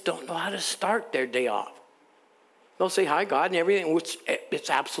Christians don't know how to start their day off. They'll say, hi, God, and everything.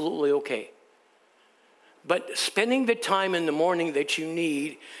 It's absolutely okay. But spending the time in the morning that you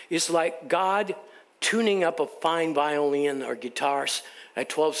need is like God tuning up a fine violin or guitar, a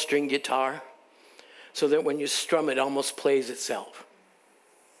 12-string guitar, so that when you strum it almost plays itself.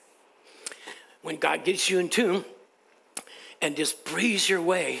 When God gets you in tune and just breathes your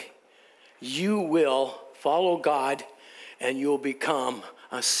way, you will follow God and you'll become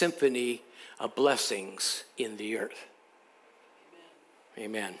a symphony of blessings in the earth.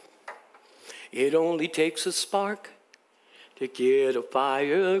 Amen. It only takes a spark to get a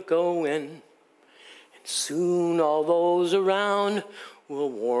fire going, and soon all those around will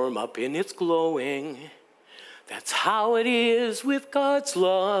warm up in its glowing. That's how it is with God's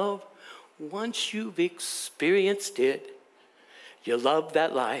love. Once you've experienced it, you love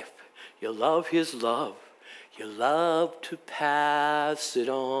that life, you love his love, you love to pass it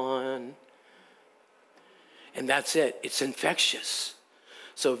on. And that's it, it's infectious.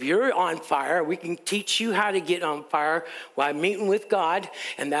 So if you're on fire, we can teach you how to get on fire while meeting with God,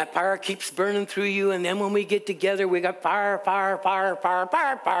 and that fire keeps burning through you. And then when we get together, we got fire, fire, fire, fire,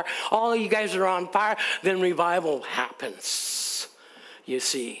 fire, fire. All of you guys are on fire, then revival happens, you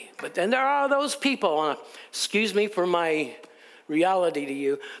see. But then there are those people, excuse me for my reality to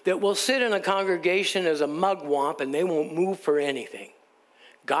you, that will sit in a congregation as a mugwump and they won't move for anything.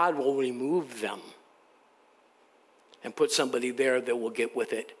 God will remove them and put somebody there that will get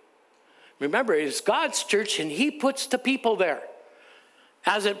with it. Remember, it's God's church, and he puts the people there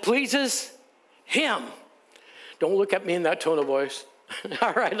as it pleases him. Don't look at me in that tone of voice.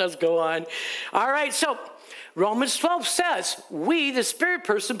 All right, let's go on. All right, so Romans 12 says, we, the spirit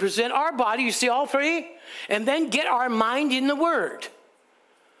person, present our body, you see all three, and then get our mind in the word.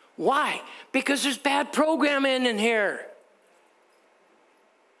 Why? Because there's bad programming in here.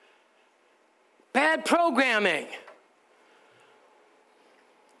 Bad programming.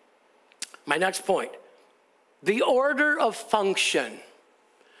 My next point, the order of function.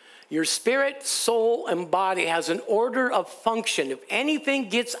 Your spirit, soul, and body has an order of function. If anything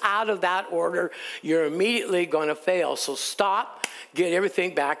gets out of that order, you're immediately going to fail. So stop, get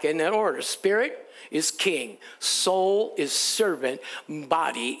everything back in that order. Spirit is king, soul is servant,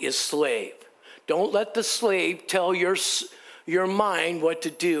 body is slave. Don't let the slave tell your mind what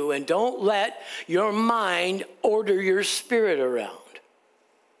to do, and don't let your mind order your spirit around.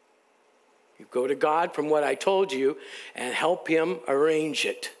 You go to God from what I told you and help him arrange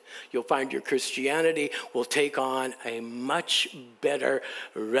it. You'll find your Christianity will take on a much better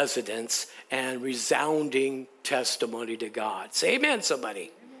residence and resounding testimony to God. Say amen, somebody.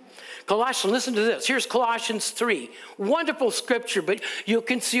 Colossians, listen to this. Here's Colossians 3. Wonderful scripture, but you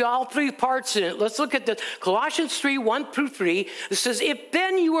can see all three parts in it. Let's look at this. Colossians 3, 1 through 3. It says, if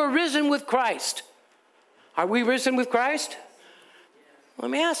then you are risen with Christ. Are we risen with Christ? Let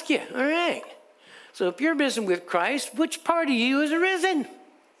me ask you. All right. So if you're risen with Christ, which part of you is risen?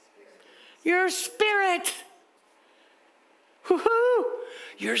 Your spirit. Woo-hoo.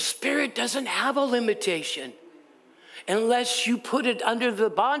 Your spirit doesn't have a limitation unless you put it under the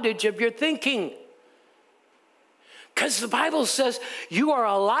bondage of your thinking. Because the Bible says you are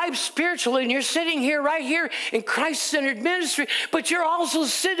alive spiritually, and you're sitting here right here in Christ-centered ministry, but you're also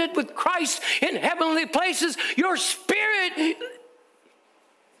seated with Christ in heavenly places. Your spirit, amen.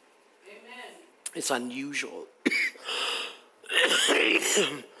 It's unusual.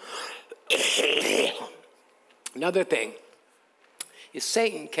 Another thing is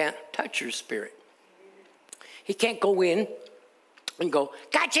Satan can't touch your spirit. He can't go in and go,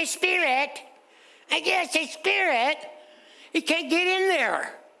 got your spirit. I guess your spirit. He can't get in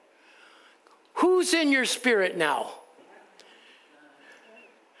there. Who's in your spirit now?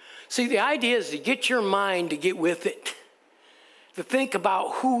 See, the idea is to get your mind to get with it. To think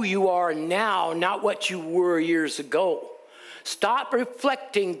about who you are now, not what you were years ago. Stop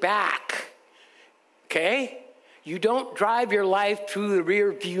reflecting back. Okay? You don't drive your life through the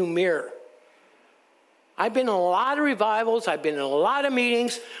rear view mirror. I've been in a lot of revivals. I've been in a lot of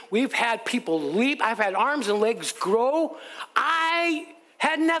meetings. We've had people leap. I've had arms and legs grow. I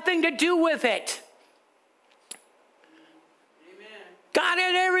had nothing to do with it. Amen. God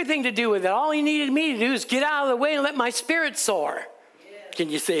had everything to do with it. All he needed me to do is get out of the way and let my spirit soar. Yeah. Can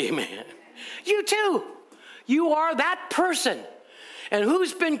you say amen? Yeah. You too. You are that person. And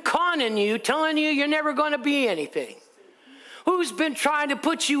who's been conning you, telling you you're never going to be anything? Who's been trying to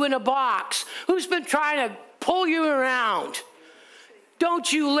put you in a box? Who's been trying to pull you around?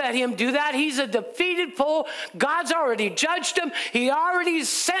 Don't you let him do that. He's a defeated foe. God's already judged him. He already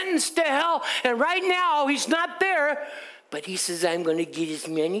sentenced to hell. And right now, he's not there. But he says, I'm going to get as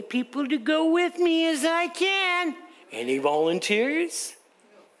many people to go with me as I can. Any volunteers?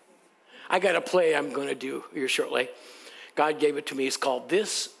 I got a play I'm going to do here shortly. God gave it to me. It's called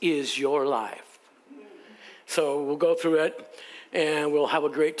This Is Your Life. So we'll go through it, and we'll have a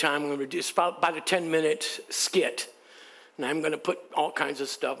great time. We're going to do about a 10-minute skit. And I'm going to put all kinds of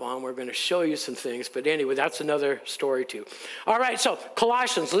stuff on. We're going to show you some things. But anyway, that's another story too. All right, so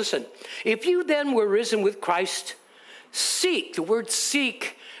Colossians, listen. If you then were risen with Christ, seek. The word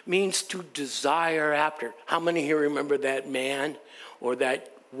seek means to desire after. How many here remember that man or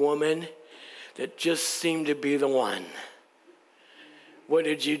that woman that just seemed to be the one? What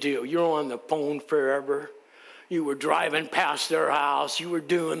did you do? You were on the phone forever. You were driving past their house. You were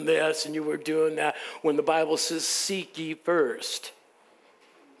doing this and you were doing that. When the Bible says, seek ye first.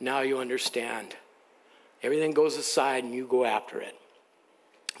 Now you understand. Everything goes aside and you go after it.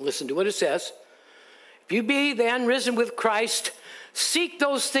 Listen to what it says. If you be then risen with Christ, seek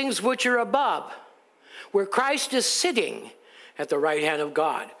those things which are above, where Christ is sitting at the right hand of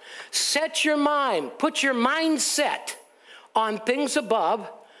God. Set your mind, put your mindset on things above,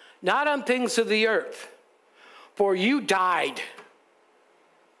 not on things of the earth. For you died.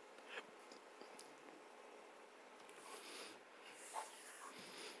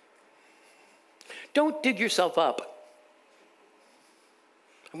 Don't dig yourself up.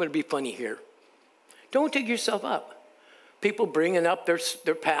 I'm going to be funny here. Don't dig yourself up. People bringing up their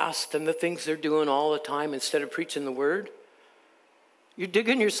past and the things they're doing all the time instead of preaching the word. You're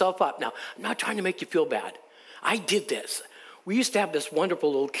digging yourself up. Now, I'm not trying to make you feel bad. I did this. We used to have this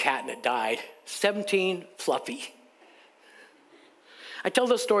wonderful little cat and it died. 17, Fluffy. I tell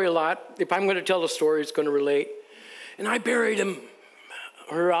this story a lot. If I'm going to tell the story, it's going to relate. And I buried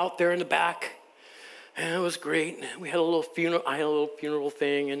her out there in the back. And it was great. We had a little funeral. I had a little funeral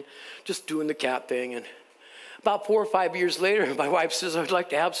thing and just doing the cat thing. And about 4 or 5 years later, my wife says, I'd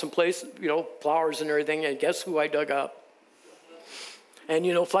like to have some place, flowers and everything. And guess who I dug up? And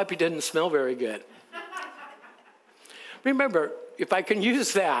Fluffy didn't smell very good. Remember, if I can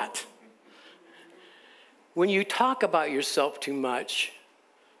use that, when you talk about yourself too much,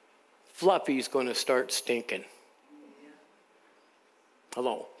 Fluffy's going to start stinking.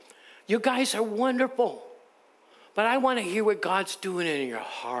 Hello. You guys are wonderful, but I want to hear what God's doing in your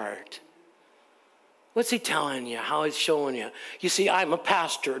heart. What's he telling you? How he's showing you? You see, I'm a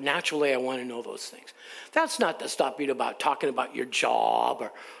pastor. Naturally, I want to know those things. That's not to stop you about talking about your job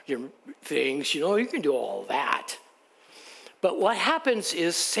or your things. You can do all that. But what happens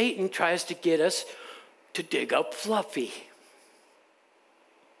is Satan tries to get us to dig up Fluffy.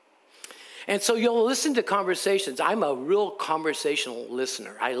 And so you'll listen to conversations. I'm a real conversational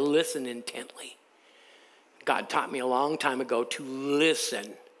listener. I listen intently. God taught me a long time ago to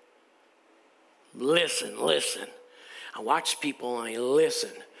listen. Listen. I watch people and I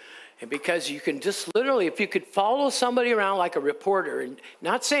listen. And because you can just literally, if you could follow somebody around like a reporter and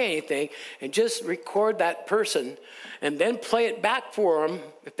not say anything and just record that person and then play it back for them,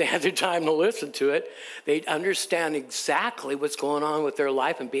 if they had the time to listen to it, they'd understand exactly what's going on with their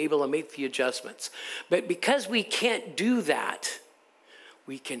life and be able to make the adjustments. But because we can't do that,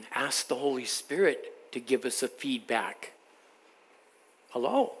 we can ask the Holy Spirit to give us a feedback.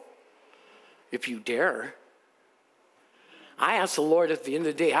 Hello? If you dare. I ask the Lord at the end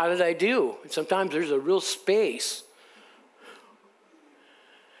of the day, how did I do? And sometimes there's a real space.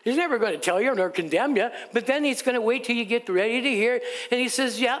 He's never going to tell you nor condemn you, but then he's going to wait till you get ready to hear. And he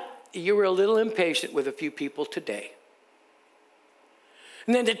says, yeah, you were a little impatient with a few people today.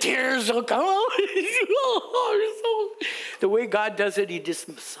 And then the tears will come. The way God does it, he just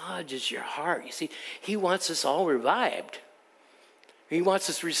massages your heart. You see, he wants us all revived. He wants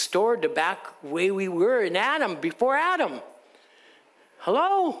us restored to back way we were in Adam, before Adam.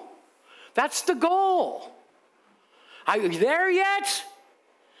 Hello? That's the goal. Are you there yet?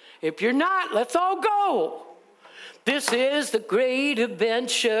 If you're not, let's all go. This is the great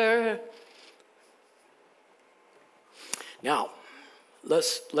adventure. Now,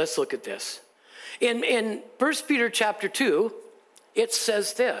 let's look at this. In 1 Peter chapter 2, it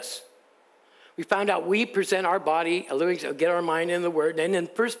says this. We found out we present our body, get our mind in the Word. And in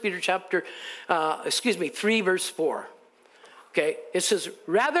 1 Peter chapter, 3 verse 4. Okay, it says,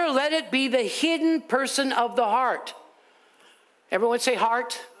 rather let it be the hidden person of the heart. Everyone say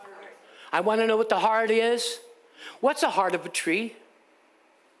heart. I want to know what the heart is. What's the heart of a tree?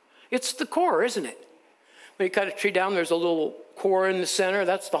 It's the core, isn't it? When you cut a tree down, there's a little core in the center.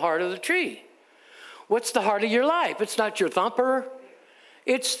 That's the heart of the tree. What's the heart of your life? It's not your thumper.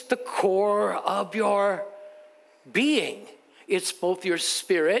 It's the core of your being. It's both your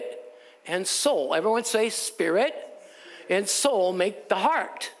spirit and soul. Everyone say spirit and soul make the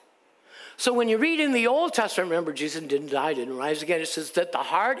heart. So when you read in the Old Testament, remember, Jesus didn't die, didn't rise again. It says that the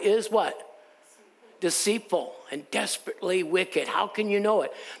heart is what? Deceitful and desperately wicked. How can you know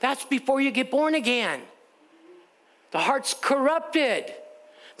it? That's before you get born again. The heart's corrupted.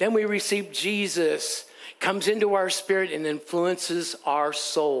 Then we receive Jesus, comes into our spirit and influences our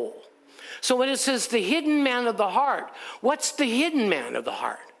soul. So when it says the hidden man of the heart, what's the hidden man of the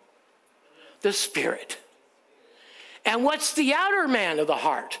heart? The spirit. And what's the outer man of the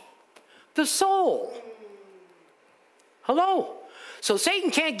heart? The soul. Hello? So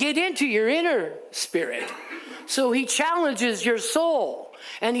Satan can't get into your inner spirit. So he challenges your soul.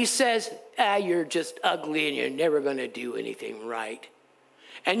 And he says, you're just ugly and you're never going to do anything right.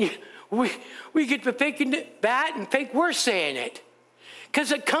 And we get to thinking that and think we're saying it.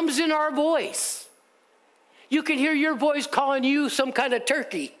 Because it comes in our voice. You can hear your voice calling you some kind of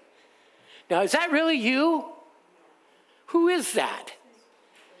turkey. Now, is that really you? Who is that?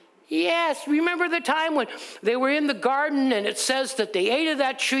 Yes, remember the time when they were in the garden and it says that they ate of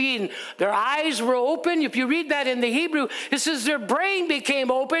that tree and their eyes were open? If you read that in the Hebrew, it says their brain became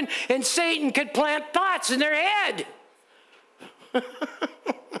open and Satan could plant thoughts in their head.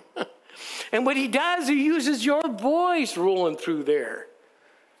 And what he does, he uses your voice rolling through there.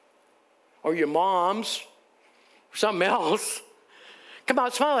 Or your mom's, or something else. Come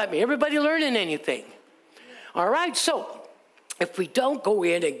on, smile at me. Everybody learning anything? All right, so if we don't go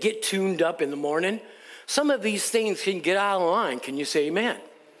in and get tuned up in the morning, some of these things can get out of line. Can you say amen?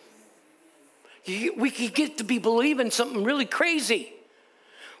 We could get to be believing something really crazy.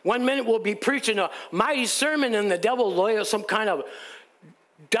 One minute we'll be preaching a mighty sermon and the devil will lay some kind of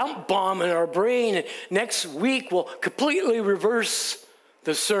dump bomb in our brain. And next week we'll completely reverse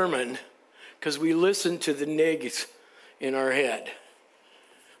the sermon because we listen to the negs in our head.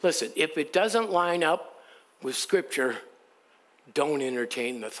 Listen, if it doesn't line up with Scripture, don't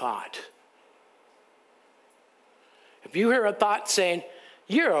entertain the thought. If you hear a thought saying,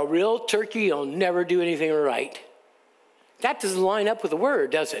 you're a real turkey, you'll never do anything right, that doesn't line up with the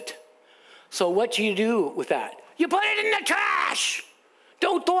Word, does it? So what do you do with that? You put it in the trash.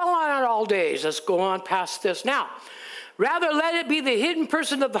 Don't dwell on it all day. Let's go on past this. Now, rather let it be the hidden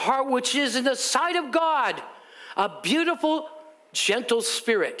person of the heart, which is in the sight of God, a beautiful, gentle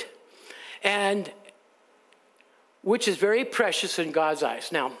spirit, and which is very precious in God's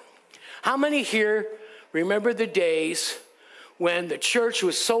eyes. Now, how many here remember the days when the church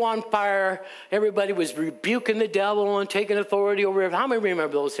was so on fire, everybody was rebuking the devil and taking authority over it? How many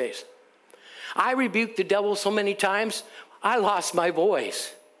remember those days? I rebuked the devil so many times, I lost my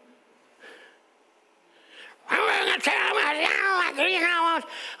voice. I'm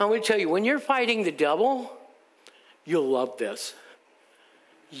going to tell you, when you're fighting the devil, you'll love this.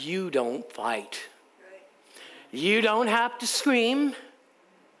 You don't fight. You don't have to scream.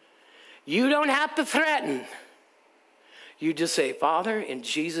 You don't have to threaten. You just say, Father, in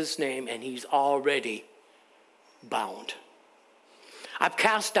Jesus' name, and he's already bound. I've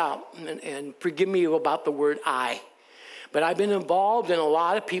cast out, and forgive me about the word I, but I've been involved in a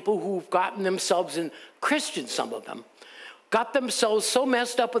lot of people who've gotten themselves, in Christians, some of them, got themselves so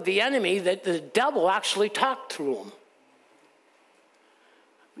messed up with the enemy that the devil actually talked through them.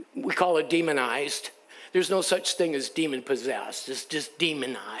 We call it demonized. There's no such thing as demon-possessed. It's just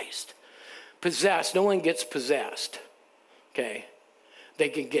demonized. Possessed, no one gets possessed, okay? They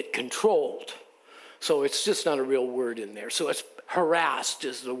can get controlled. So it's just not a real word in there. So it's harassed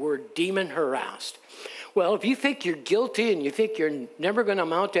is the word, demon harassed. Well, if you think you're guilty and you think you're never going to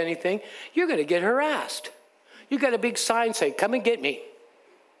amount to anything, you're going to get harassed. You got a big sign saying, come and get me.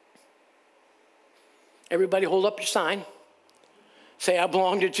 Everybody hold up your sign. Say, I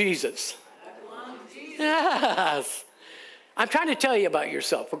belong to Jesus. I belong to Jesus. Yes. I'm trying to tell you about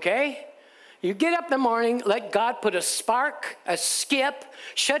yourself, okay? You get up in the morning, let God put a spark, a skip,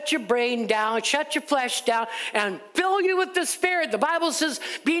 shut your brain down, shut your flesh down, and fill you with the Spirit. The Bible says,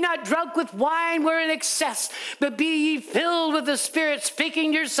 be not drunk with wine where in excess, but be ye filled with the Spirit,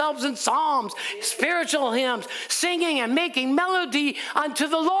 speaking yourselves in psalms, spiritual hymns, singing and making melody unto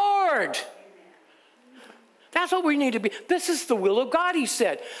the Lord. That's what we need to be. This is the will of God, he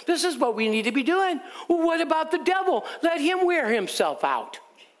said. This is what we need to be doing. Well, what about the devil? Let him wear himself out.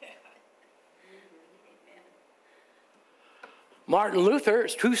 Martin Luther,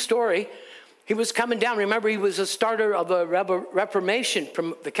 it's a true story. He was coming down. Remember, he was a starter of a Reformation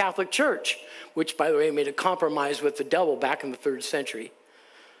from the Catholic Church, which, by the way, made a compromise with the devil back in the 3rd century.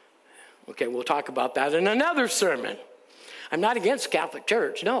 Okay, we'll talk about that in another sermon. I'm not against Catholic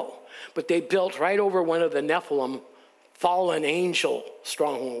Church, no. But they built right over one of the Nephilim fallen angel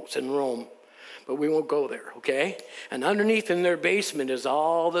strongholds in Rome. but we won't go there, okay? And underneath in their basement is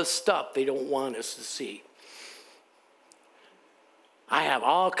all the stuff they don't want us to see. I have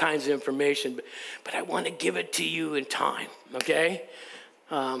all kinds of information, but I want to give it to you in time, okay?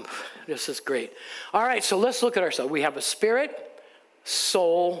 This is great. All right, so let's look at ourselves. We have a spirit,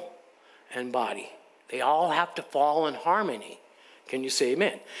 soul, and body. They all have to fall in harmony. Can you say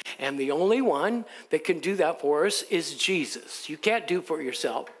amen? And the only one that can do that for us is Jesus. You can't do it for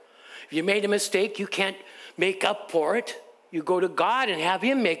yourself. If you made a mistake, you can't make up for it. You go to God and have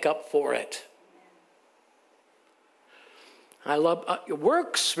him make up for it. I love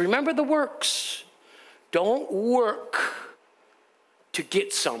works. Remember the works. Don't work to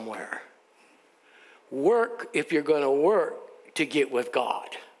get somewhere. Work if you're going to work to get with God.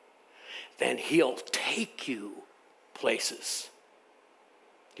 Then he'll take you places.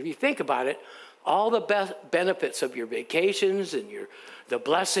 If you think about it, all the benefits of your vacations and the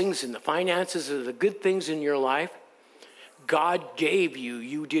blessings and the finances and the good things in your life, God gave you,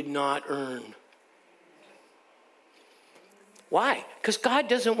 you did not earn. Why? Because God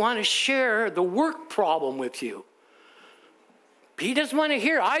doesn't want to share the work problem with you. He doesn't want to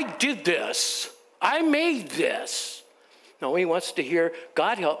hear, I did this. I made this. No, he wants to hear,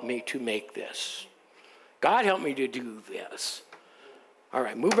 God helped me to make this. God helped me to do this. All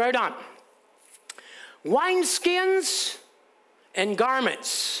right, move right on. Wineskins and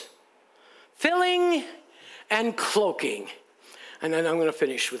garments, filling and cloaking. And then I'm going to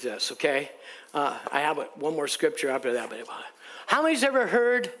finish with this, okay? I have one more scripture after that. But how many's ever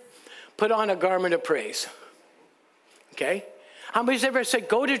heard, put on a garment of praise? Okay? How many's ever said,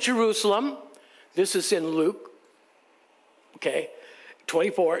 go to Jerusalem? This is in Luke, okay,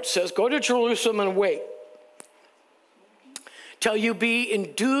 24. It says, go to Jerusalem and wait till you be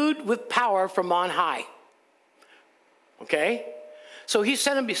endued with power from on high. Okay? So he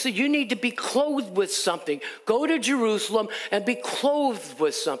said, you need to be clothed with something. Go to Jerusalem and be clothed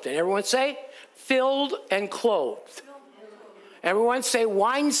with something. Everyone say, filled and clothed. Everyone say,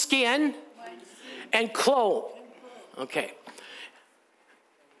 wineskin and clothed. Okay.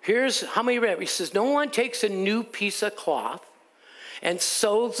 Here's how many read. He says, no one takes a new piece of cloth and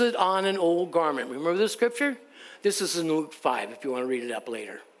sews it on an old garment. Remember the scripture? This is in Luke 5 if you want to read it up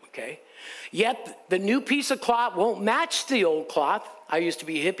later, okay? Yet the new piece of cloth won't match the old cloth. I used to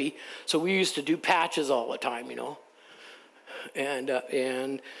be a hippie, so we used to do patches all the time, you know.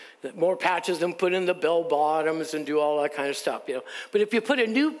 And more patches than put in the bell bottoms and do all that kind of stuff, you know. But if you put a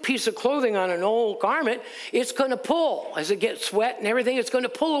new piece of clothing on an old garment, it's going to pull. As it gets wet and everything, it's going to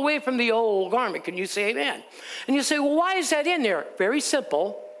pull away from the old garment. Can you say amen? And you say, well, why is that in there? Very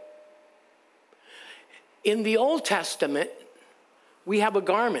simple. In the Old Testament, we have a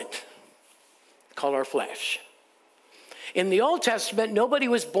garment called our flesh. In the Old Testament, nobody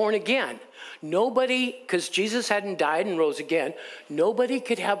was born again. Nobody, because Jesus hadn't died and rose again, nobody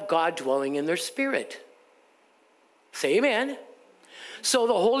could have God dwelling in their spirit. Say amen. So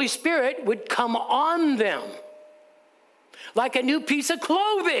the Holy Spirit would come on them like a new piece of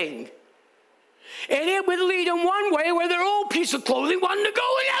clothing. And it would lead them one way where their old piece of clothing wanted to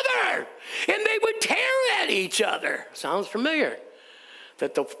go another. And they would tear at each other. Sounds familiar?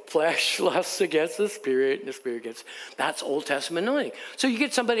 That the flesh lusts against the spirit and the spirit against. That's Old Testament anointing. So you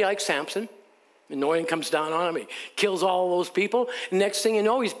get somebody like Samson. Anointing comes down on him. He kills all those people. And next thing you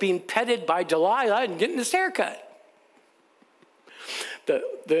know, he's being petted by Delilah and getting his hair cut.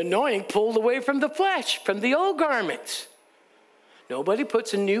 The anointing pulled away from the flesh, from the old garments. Nobody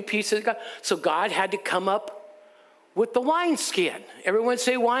puts a new piece of God. So God had to come up with the wineskin. Everyone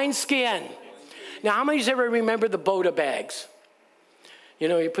say wineskin. Now, how many's ever remember the Boda bags? You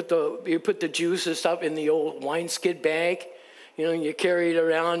know, you put the juice and stuff in the old wineskin bag. You know, and you carry it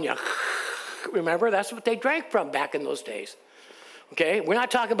around. You remember? That's what they drank from back in those days. Okay? We're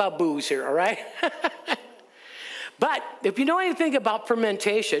not talking about booze here, all right? But if you know anything about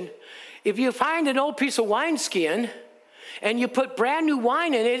fermentation, if you find an old piece of wineskin and you put brand new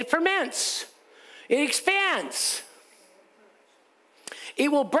wine in it, it ferments. It expands.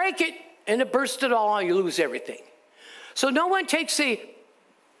 It will break it and it bursts it all out. You lose everything. So no one takes a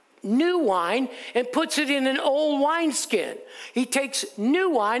new wine and puts it in an old wineskin. He takes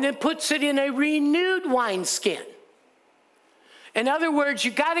new wine and puts it in a renewed wineskin. In other words,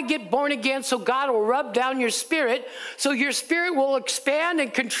 you got to get born again so God will rub down your spirit, so your spirit will expand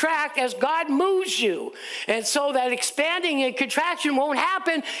and contract as God moves you. And so that expanding and contraction won't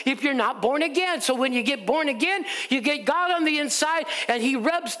happen if you're not born again. So when you get born again, you get God on the inside and he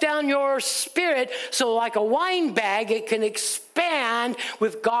rubs down your spirit so like a wine bag, it can expand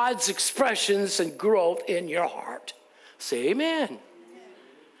with God's expressions and growth in your heart. Say amen.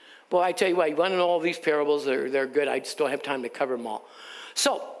 Well, I tell you what, you want to know all these parables, they're good. I just don't have time to cover them all.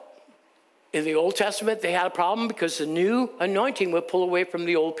 So, in the Old Testament, they had a problem because the new anointing would pull away from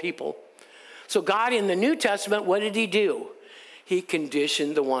the old people. So God, in the New Testament, what did he do? He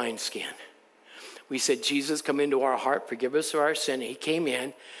conditioned the wineskin. We said, Jesus, come into our heart, forgive us of our sin. He came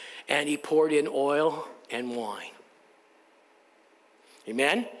in, and he poured in oil and wine.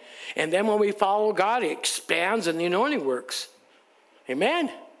 Amen? And then when we follow God, it expands and the anointing works. Amen?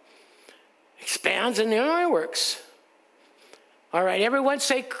 Expands and the anointing works. All right, everyone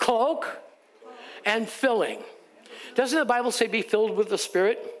say cloak and filling. Doesn't the Bible say be filled with the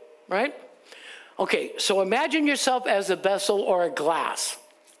Spirit, right? Okay, so imagine yourself as a vessel or a glass.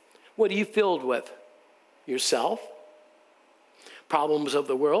 What are you filled with? Yourself? Problems of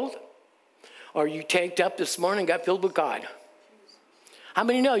the world? Or you tanked up this morning and got filled with God? How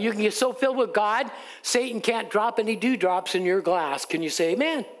many know you can get so filled with God, Satan can't drop any dewdrops in your glass? Can you say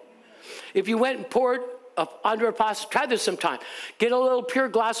amen? If you went and poured under a faucet, try this sometime. Get a little pure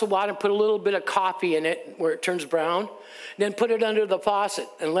glass of water and put a little bit of coffee in it where it turns brown. Then put it under the faucet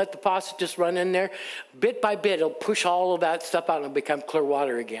and let the faucet just run in there. Bit by bit, it'll push all of that stuff out and it'll become clear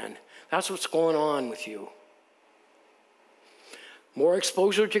water again. That's what's going on with you. More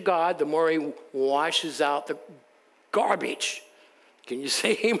exposure to God, the more he washes out the garbage. Can you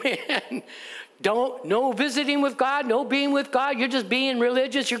say amen? No visiting with God, no being with God. You're just being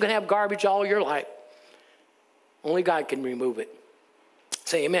religious. You're going to have garbage all your life. Only God can remove it.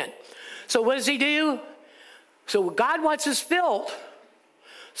 Say amen. So what does he do? So God wants us filled.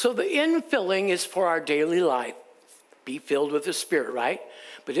 So the infilling is for our daily life. Be filled with the Spirit, right?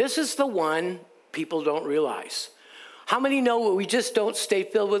 But this is the one people don't realize. How many know we just don't stay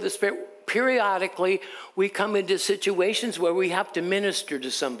filled with the Spirit? Periodically, we come into situations where we have to minister to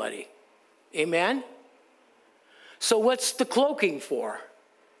somebody. Amen? So what's the cloaking for?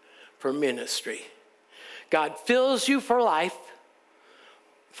 For ministry. God fills you for life,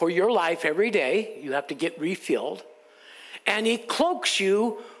 for your life every day. You have to get refilled. And he cloaks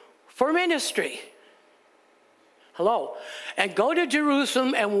you for ministry. Hello. And go to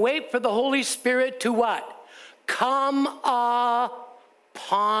Jerusalem and wait for the Holy Spirit to what? Come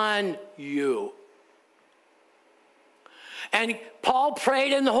upon you. And Paul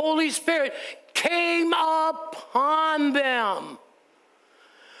prayed and the Holy Spirit came upon them.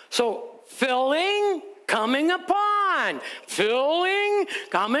 So filling, coming upon, filling,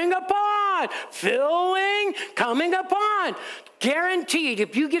 coming upon, filling, coming upon. Guaranteed,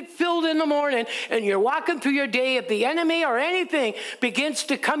 if you get filled in the morning and you're walking through your day, if the enemy or anything begins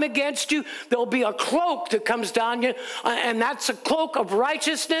to come against you, there'll be a cloak that comes down you, and that's a cloak of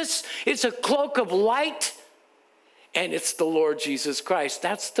righteousness. It's a cloak of light, and it's the Lord Jesus Christ.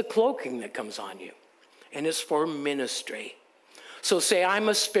 That's the cloaking that comes on you, and it's for ministry. So say, I'm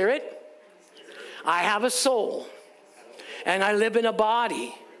a spirit. I have a soul, and I live in a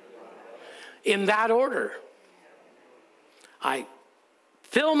body. In that order. I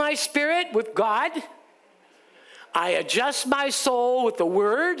fill my spirit with God. I adjust my soul with the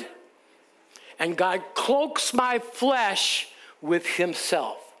Word. And God cloaks my flesh with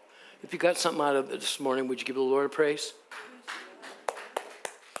himself. If you got something out of it this morning, would you give the Lord a praise?